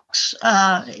Brooks,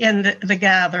 in the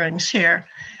gatherings here.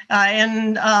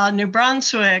 In New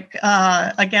Brunswick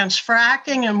against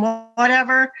fracking and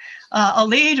whatever, a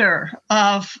leader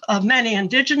of many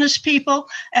indigenous people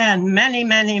and many,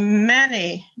 many,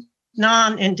 many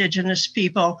non-indigenous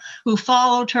people who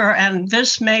followed her, and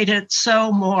this made it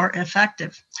so more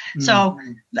effective. So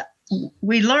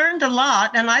we learned a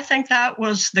lot, and I think that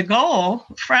was the goal,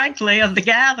 frankly, of the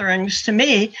gatherings to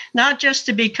me, not just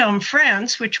to become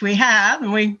friends, which we have,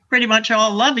 and we pretty much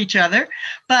all love each other,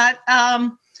 but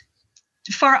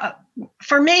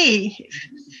for me,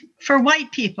 for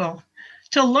white people,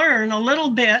 to learn a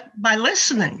little bit by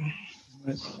listening.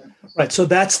 Right. So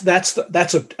that's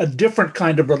a different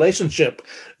kind of relationship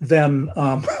than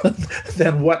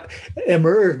what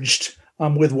emerged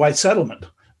with white settlement.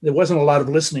 There wasn't a lot of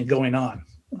listening going on.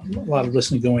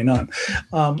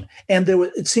 And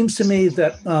it seems to me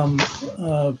that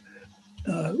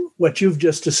what you've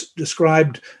just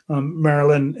described,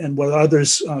 Marilyn, and what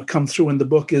others come through in the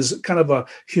book is kind of a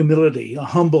humility, a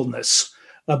humbleness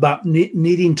about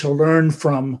needing to learn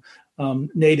from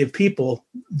Native people,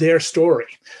 their story.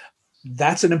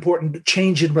 That's an important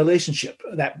change in relationship,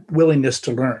 that willingness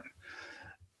to learn.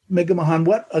 Mi'kmaq,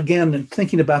 what, again, in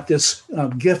thinking about this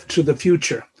gift to the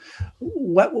future,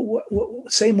 what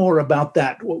say more about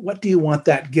that? What do you want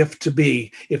that gift to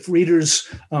be? If readers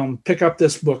pick up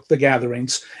this book, The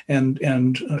Gatherings, and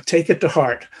take it to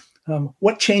heart,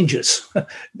 What changes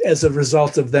as a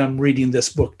result of them reading this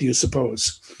book, do you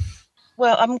suppose?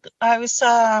 Well, I was,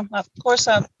 of course,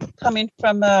 I'm coming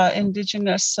from an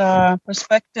indigenous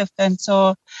perspective. And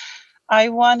so I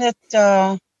wanted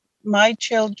my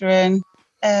children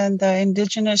and the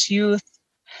indigenous youth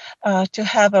to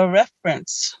have a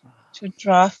reference to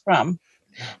draw from,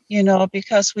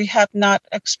 because we have not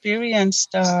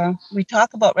experienced, we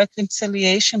talk about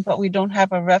reconciliation, but we don't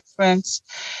have a reference.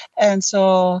 And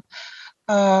so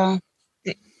that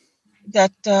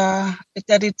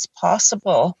it's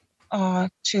possible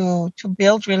to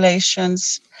build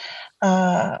relations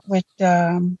with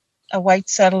white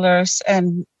settlers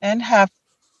and have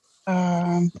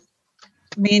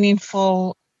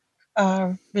meaningful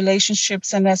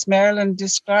relationships. And as Marilyn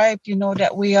described,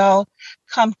 that we all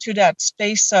come to that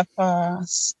space of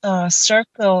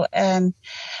circle and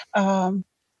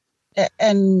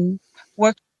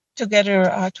work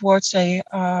together towards a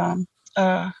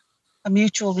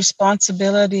mutual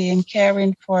responsibility in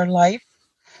caring for life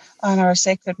on our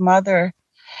sacred mother.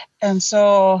 And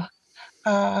so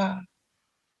the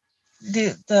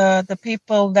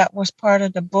people that was part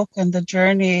of the book and the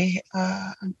journey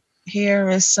here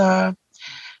is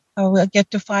we'll get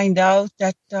to find out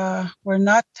that we're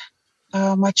not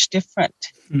much different,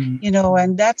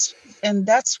 and that's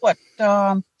what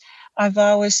I've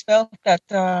always felt, that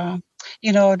the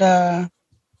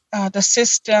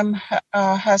system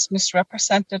has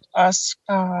misrepresented us,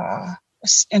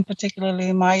 in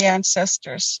particularly my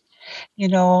ancestors,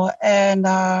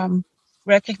 and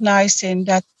recognizing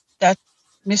that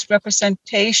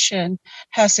misrepresentation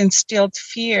has instilled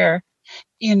fear,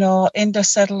 in the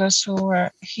settlers who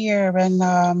are here, and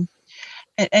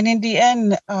in the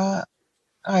end,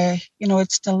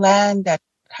 it's the land that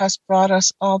has brought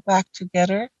us all back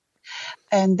together,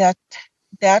 and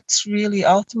that's really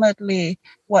ultimately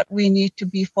what we need to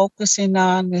be focusing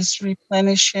on, is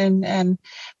replenishing and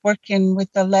working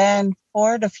with the land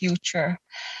for the future.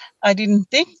 I didn't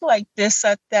think like this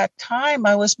at that time.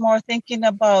 I was more thinking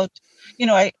about,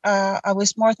 I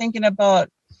was more thinking about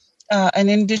an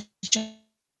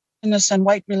indigenous and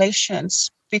white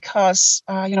relations, because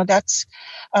that's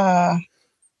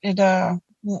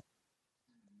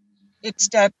it's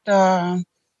that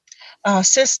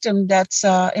system that's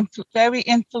very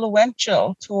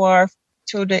influential to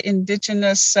the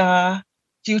indigenous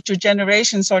future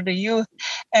generations or the youth.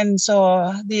 And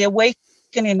so the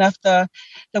awakening of the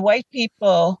white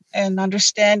people and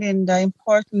understanding the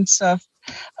importance of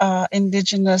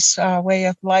indigenous way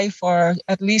of life, or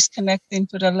at least connecting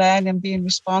to the land and being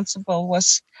responsible,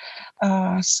 was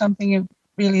something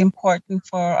really important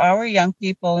for our young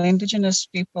people, indigenous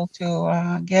people,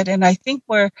 to get. And I think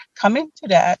we're coming to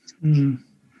that.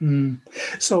 Mm-hmm.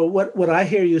 So what I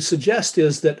hear you suggest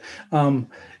is that,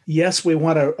 yes, we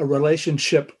want a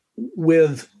relationship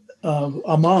with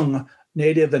among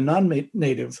Native and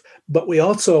non-Native, but we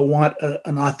also want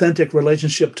an authentic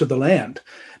relationship to the land.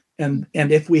 And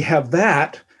if we have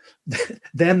that,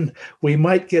 then we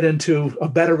might get into a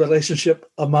better relationship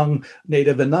among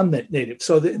Native and non-Native.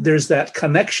 So there's that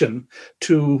connection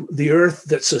to the earth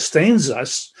that sustains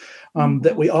us,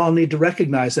 that we all need to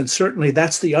recognize. And certainly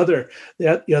that's the other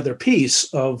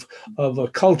piece of a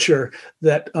culture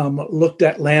that looked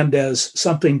at land as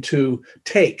something to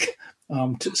take,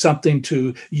 something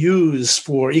to use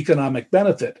for economic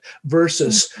benefit,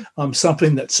 versus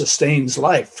something that sustains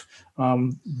life.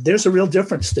 There's a real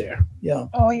difference there. Yeah.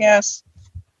 Oh, yes.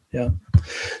 Yeah.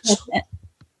 So,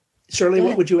 Shirley,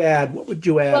 what would you add?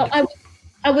 Well,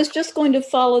 I was just going to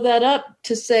follow that up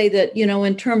to say that,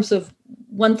 in terms of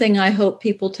one thing I hope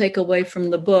people take away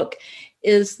from the book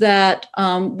is that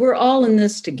we're all in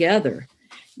this together,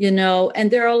 and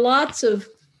there are lots of,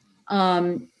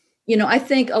 I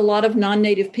think a lot of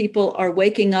non-Native people are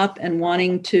waking up and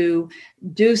wanting to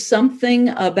do something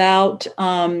about,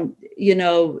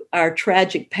 our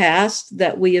tragic past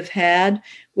that we have had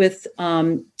with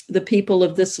the people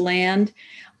of this land.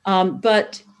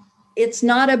 But it's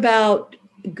not about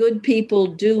good people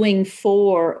doing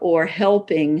for or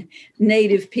helping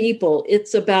Native people.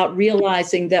 It's about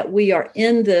realizing that we are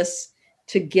in this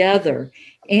together,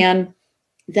 and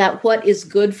that what is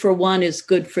good for one is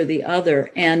good for the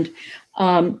other. And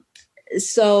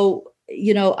so,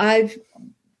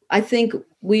 I think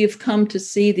we've come to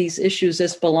see these issues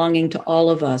as belonging to all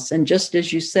of us. And just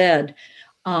as you said,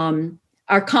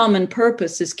 our common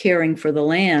purpose is caring for the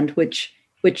land, which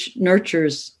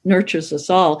nurtures us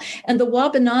all. And the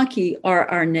Wabanaki are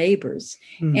our neighbors.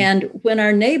 And when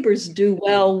our neighbors do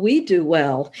well, we do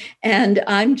well. And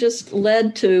I'm just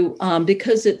led to,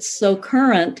 because it's so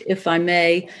current, if I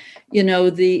may,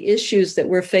 the issues that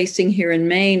we're facing here in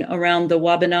Maine around the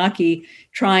Wabanaki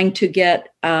trying to get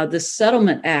the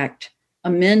Settlement Act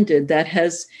amended that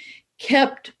has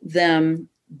kept them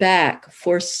back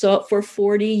for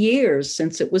 40 years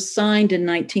since it was signed in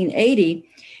 1980.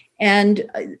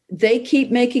 And they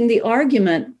keep making the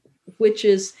argument, which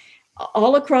is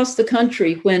all across the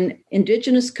country, when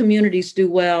Indigenous communities do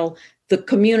well, the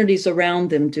communities around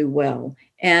them do well.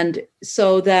 And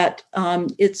so that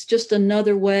it's just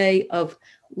another way of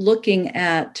looking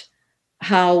at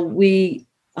how we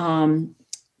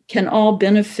can all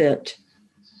benefit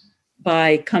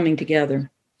by coming together.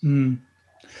 Mm.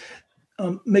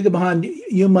 Megha Mohan,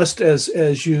 you must,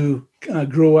 as you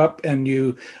grew up and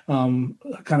you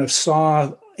kind of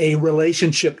saw a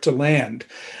relationship to land,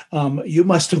 you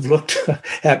must have looked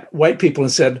at white people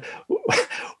and said,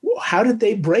 how did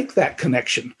they break that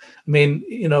connection? I mean,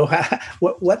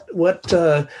 what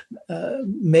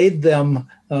made them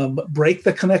break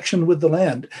the connection with the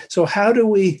land? So how do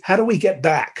we get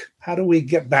back? How do we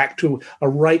get back to a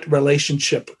right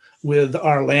relationship with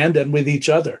our land and with each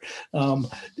other?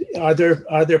 Are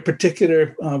there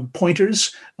particular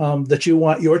pointers that you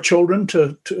want your children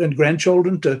to and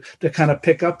grandchildren to kind of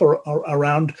pick up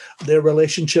around their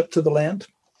relationship to the land?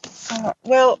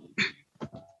 Well,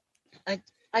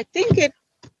 I think it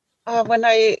when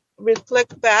I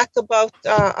reflect back about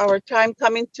our time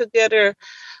coming together,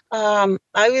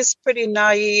 I was pretty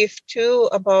naive too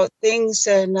about things,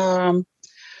 but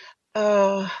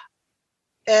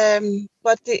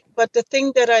the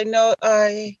thing that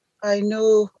I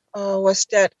knew was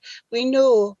that we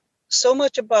knew so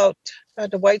much about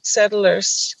the white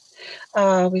settlers.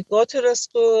 We go to the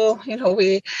school,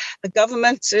 the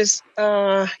government is,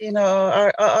 all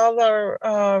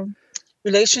our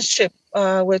relationship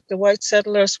with the white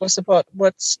settlers was about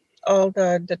what's all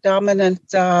the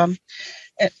dominant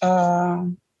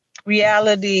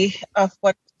reality of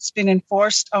what's been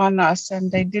enforced on us,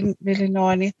 and they didn't really know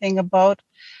anything about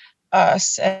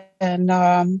us, and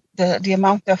the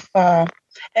amount of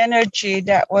energy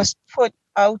that was put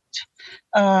out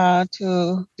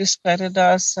to discredit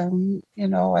us, and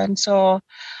so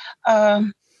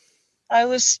I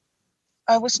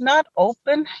was not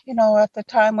open, at the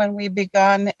time when we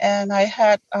began, and I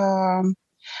had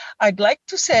I'd like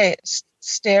to say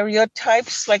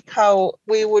stereotypes, like how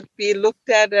we would be looked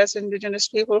at as Indigenous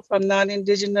people from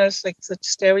non-Indigenous, like such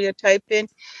stereotyping,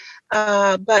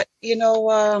 but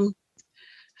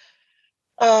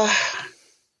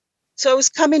so I was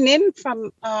coming in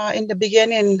from in the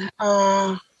beginning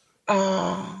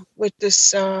with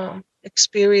this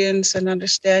experience and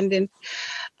understanding,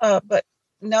 but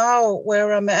now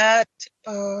where I'm at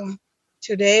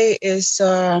today is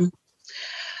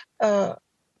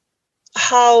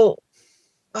how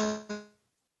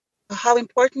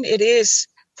important it is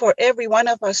for every one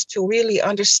of us to really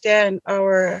understand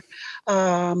our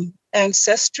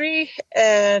ancestry,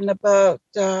 and about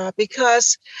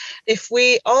because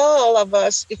because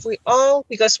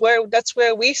that's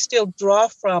where we still draw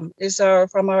from, is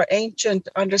from our ancient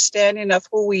understanding of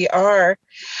who we are,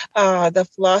 the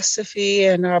philosophy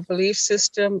and our belief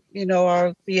system,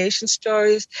 our creation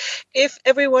stories. If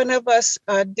every one of us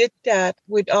did that,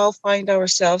 we'd all find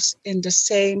ourselves in the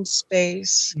same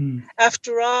space.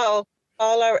 After all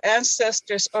our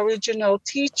ancestors, original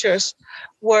teachers,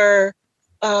 were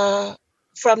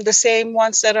from the same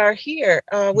ones that are here,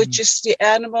 which is the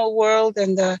animal world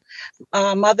and the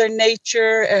Mother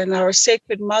Nature and our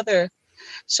sacred mother.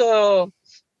 So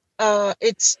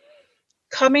it's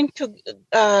coming to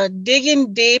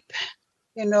digging deep,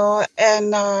 and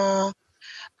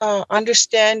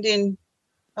understanding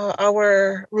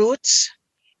our roots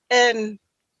and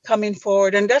coming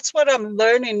forward. And that's what I'm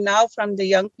learning now from the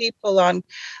young people on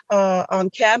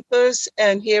campus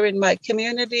and here in my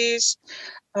communities.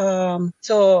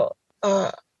 So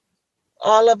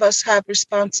all of us have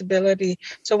responsibility.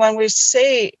 So when we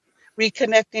say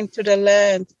reconnecting to the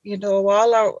land,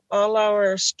 all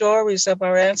our stories of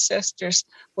our ancestors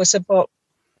was about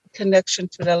connection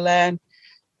to the land.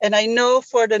 And I know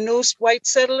for the new white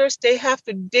settlers, they have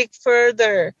to dig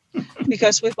further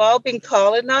because we've all been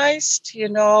colonized,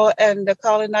 and the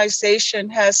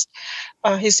colonization has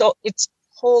its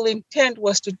whole intent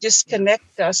was to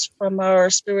disconnect us from our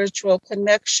spiritual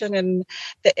connection, and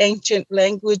the ancient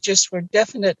languages were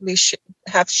definitely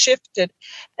have shifted,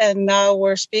 and now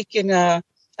we're speaking a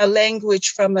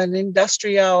language from an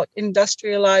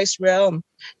industrialized realm,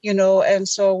 and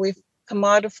so we've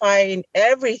commodifying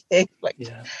everything,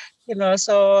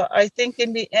 so I think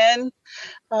in the end,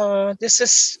 this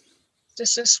is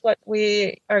what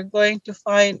we are going to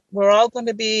find. We're all going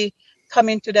to be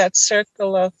coming to that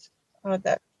circle of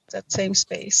that that same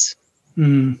space.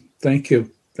 Thank you.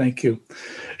 Thank you.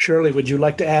 Shirley, would you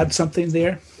like to add something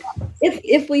there?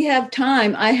 If we have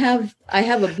time, I have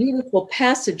a beautiful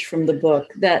passage from the book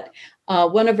that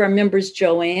one of our members,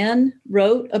 Joanne,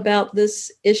 wrote about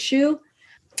this issue.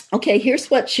 Okay, here's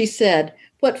what she said.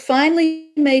 What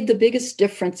finally made the biggest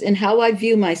difference in how I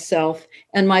view myself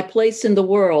and my place in the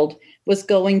world was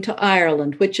going to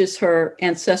Ireland, which is her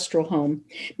ancestral home.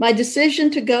 My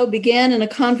decision to go began in a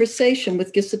conversation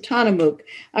with Gisatanamuk.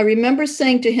 I remember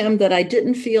saying to him that I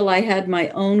didn't feel I had my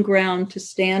own ground to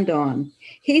stand on.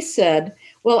 He said,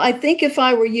 well, I think if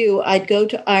I were you, I'd go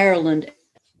to Ireland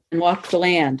and walk the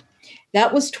land.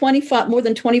 That was more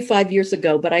than 25 years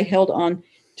ago, but I held on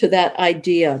to that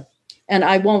idea. And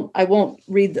I won't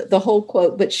read the whole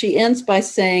quote, but she ends by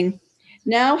saying,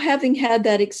 now having had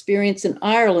that experience in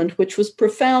Ireland, which was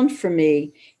profound for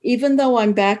me, even though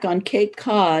I'm back on Cape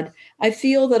Cod, I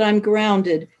feel that I'm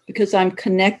grounded because I'm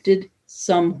connected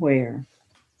somewhere.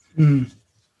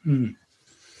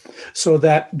 So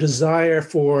that desire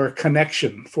for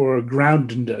connection, for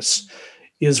groundedness,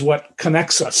 is what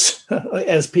connects us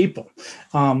as people.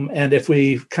 And if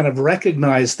we kind of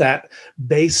recognize that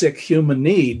basic human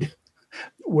need,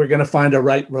 we're going to find a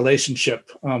right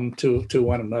relationship to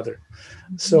one another.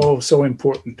 So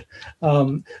important.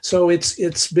 So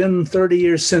it's been 30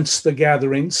 years since the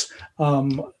gatherings.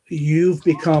 You've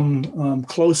become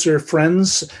closer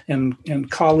friends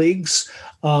and colleagues.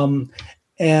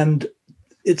 And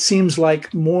it seems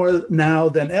like more now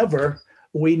than ever,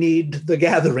 we need the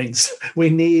gatherings. We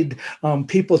need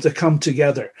people to come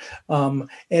together.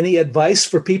 Any advice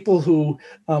for people who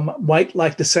might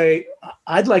like to say,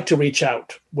 I'd like to reach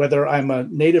out, whether I'm a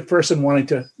Native person wanting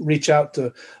to reach out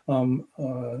to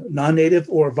non-Native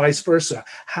or vice versa?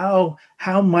 How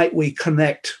might we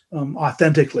connect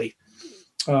authentically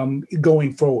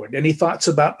going forward? Any thoughts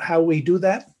about how we do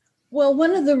that? Well,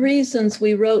 one of the reasons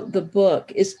we wrote the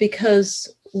book is because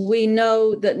we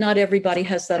know that not everybody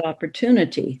has that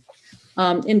opportunity.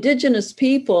 Indigenous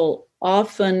people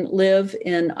often live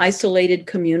in isolated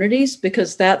communities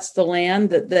because that's the land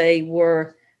that they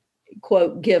were,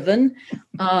 quote, given.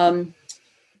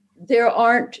 There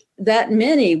aren't that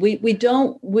many.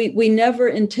 We never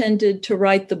intended to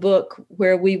write the book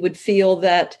where we would feel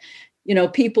that,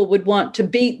 people would want to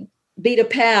beat a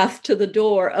path to the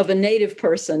door of a Native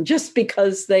person just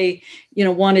because they,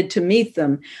 wanted to meet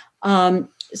them.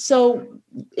 So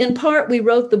in part, we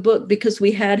wrote the book because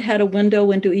we had a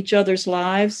window into each other's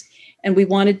lives, and we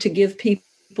wanted to give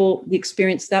people the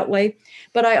experience that way.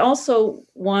 But I also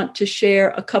want to share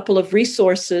a couple of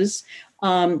resources.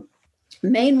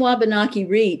 Maine Wabanaki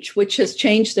Reach, which has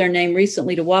changed their name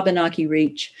recently to Wabanaki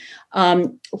Reach,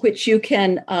 which you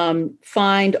can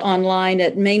find online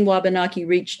at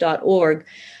mainewabanakireach.org,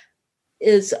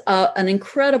 is an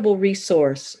incredible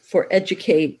resource for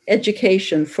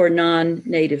education for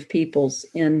non-Native peoples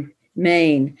in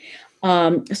Maine.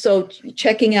 So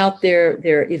checking out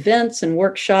their events and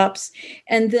workshops.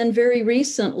 And then very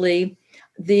recently,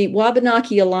 the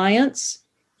Wabanaki Alliance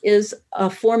is a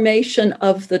formation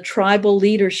of the tribal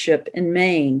leadership in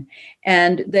Maine.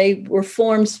 And they were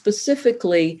formed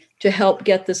specifically to help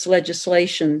get this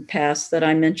legislation passed that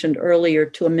I mentioned earlier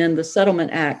to amend the Settlement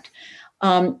Act.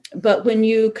 But when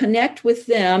you connect with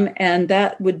them, and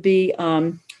that would be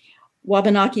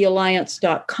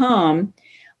WabanakiAlliance.com,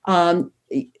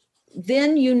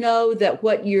 then you know that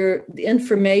the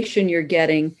information you're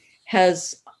getting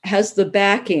has the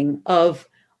backing of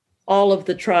all of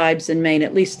the tribes in Maine,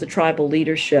 at least the tribal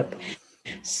leadership.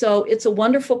 So it's a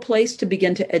wonderful place to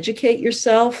begin to educate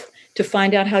yourself, to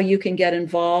find out how you can get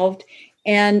involved.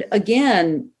 And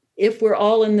again, if we're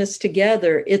all in this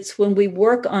together, it's when we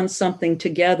work on something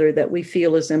together that we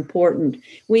feel is important.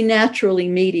 We naturally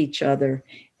meet each other.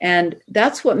 And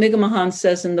that's what Mi'kmaq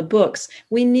says in the books.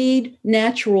 We need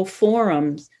natural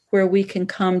forums where we can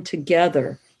come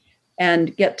together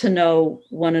and get to know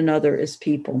one another as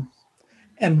people.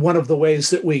 And one of the ways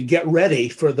that we get ready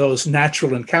for those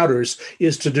natural encounters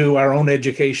is to do our own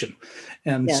education.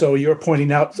 And so you're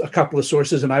pointing out a couple of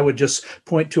sources, and I would just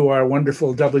point to our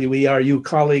wonderful WERU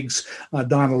colleagues,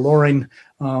 Donna Loring,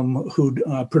 who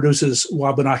produces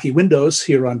Wabanaki Windows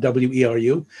here on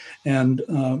WERU, and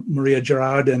Maria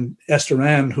Gerard and Esther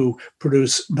Ann, who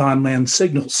produce Dawnland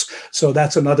Signals. So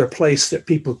that's another place that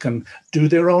people can do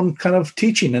their own kind of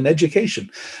teaching and education.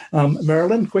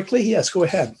 Marilyn, quickly? Yes, go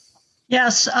ahead.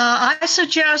 Yes, I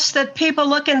suggest that people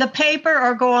look in the paper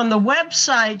or go on the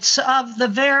websites of the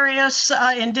various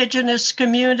Indigenous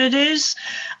communities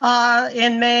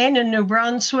in Maine and New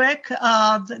Brunswick,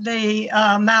 the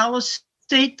Maliseet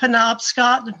Musqueam,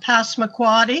 Penobscot, and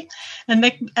Passamaquoddy, and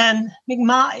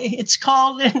Mi'kmaq. It's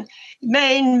called in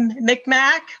Maine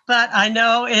Micmac, but I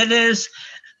know it is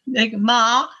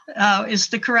Mi'kmaq is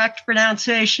the correct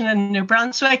pronunciation in New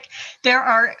Brunswick. There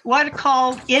are what are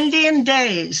called Indian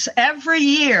Days every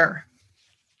year.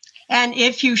 And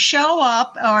if you show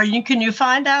up, or you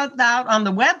find out on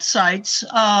the websites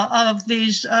of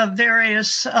these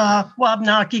various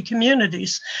Wabanaki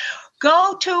communities,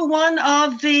 go to one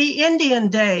of the Indian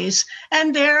Days,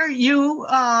 and there you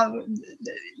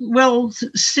will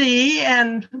see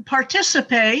and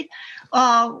participate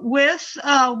with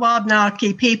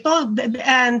Wabanaki people,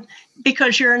 and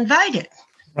because you're invited.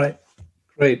 Right.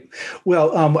 Great.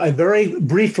 Well, very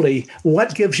briefly,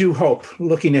 what gives you hope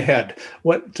looking ahead?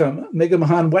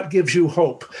 Mi'kmaq, what gives you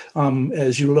hope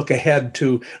as you look ahead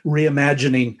to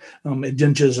reimagining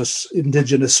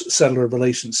indigenous settler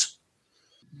relations?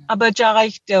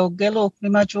 Abajarik deo gelok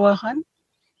limajuahan,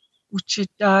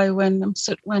 uchidai when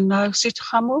I sit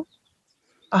hamu,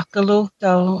 akalo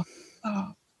dao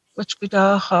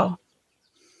wachkudaha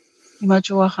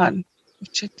limajuahan,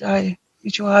 uchidai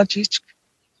mijuajich.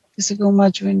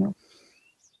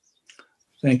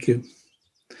 Thank you.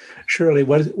 Shirley,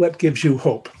 what gives you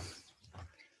hope?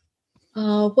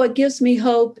 What gives me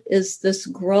hope is this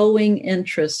growing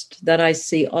interest that I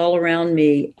see all around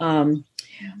me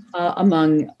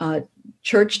among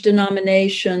church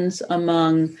denominations,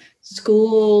 among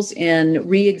schools, in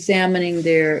re-examining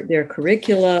their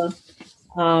curricula,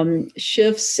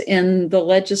 shifts in the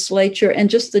legislature, and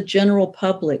just the general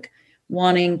public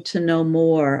wanting to know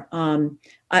more.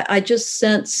 I just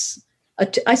sense a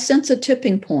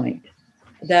tipping point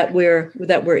that we're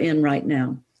in right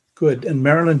now. Good. And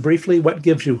Marilyn, briefly, what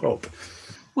gives you hope?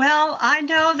 Well, I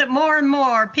know that more and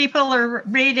more people are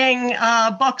reading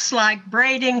books like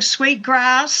Braiding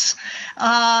Sweetgrass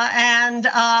and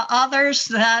others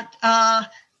that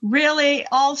really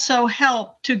also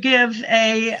help to give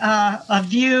a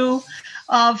view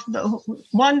of the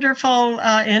wonderful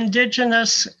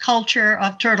indigenous culture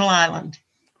of Turtle Island.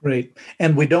 Great.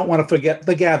 And we don't want to forget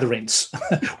the gatherings,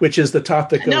 which is the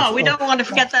topic. No, we don't want to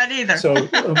forget that either. So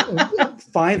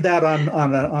find that on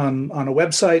a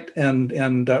website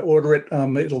and order it.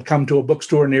 It'll come to a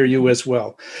bookstore near you as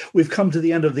well. We've come to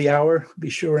the end of the hour.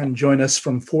 Be sure and join us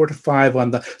from 4 to 5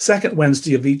 on the second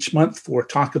Wednesday of each month for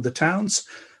Talk of the Towns.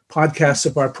 Podcasts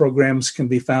of our programs can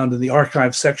be found in the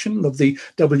archive section of the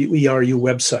WERU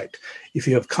website. If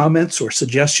you have comments or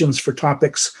suggestions for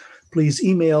topics, please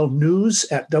email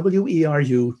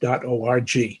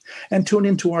news@weru.org and tune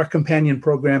into our companion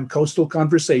program, Coastal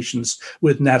Conversations,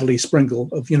 with Natalie Springle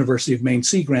of University of Maine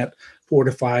Sea Grant, 4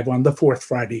 to 5 on the fourth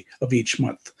Friday of each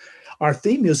month. Our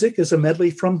theme music is a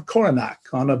medley from Coronach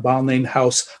on a Balnain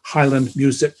House Highland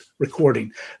music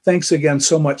recording. Thanks again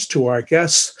so much to our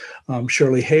guests,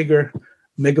 Shirley Hager,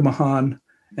 Mi'kmaq,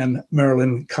 and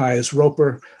Marilyn Keyes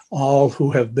Roper, all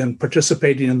who have been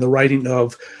participating in the writing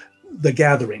of The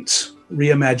Gatherings,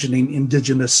 Reimagining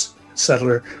Indigenous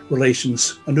Settler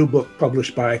Relations, a new book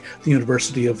published by the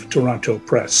University of Toronto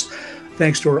Press.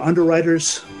 Thanks to our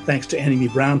underwriters, thanks to Annie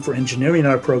Brown for engineering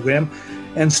our program,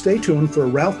 and stay tuned for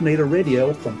Ralph Nader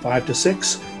Radio from 5 to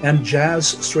 6 and Jazz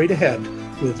Straight Ahead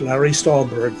with Larry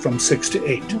Stahlberg from 6 to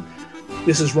 8.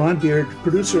 This is Ron Beard,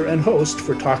 producer and host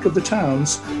for Talk of the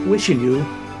Towns, wishing you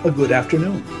a good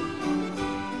afternoon.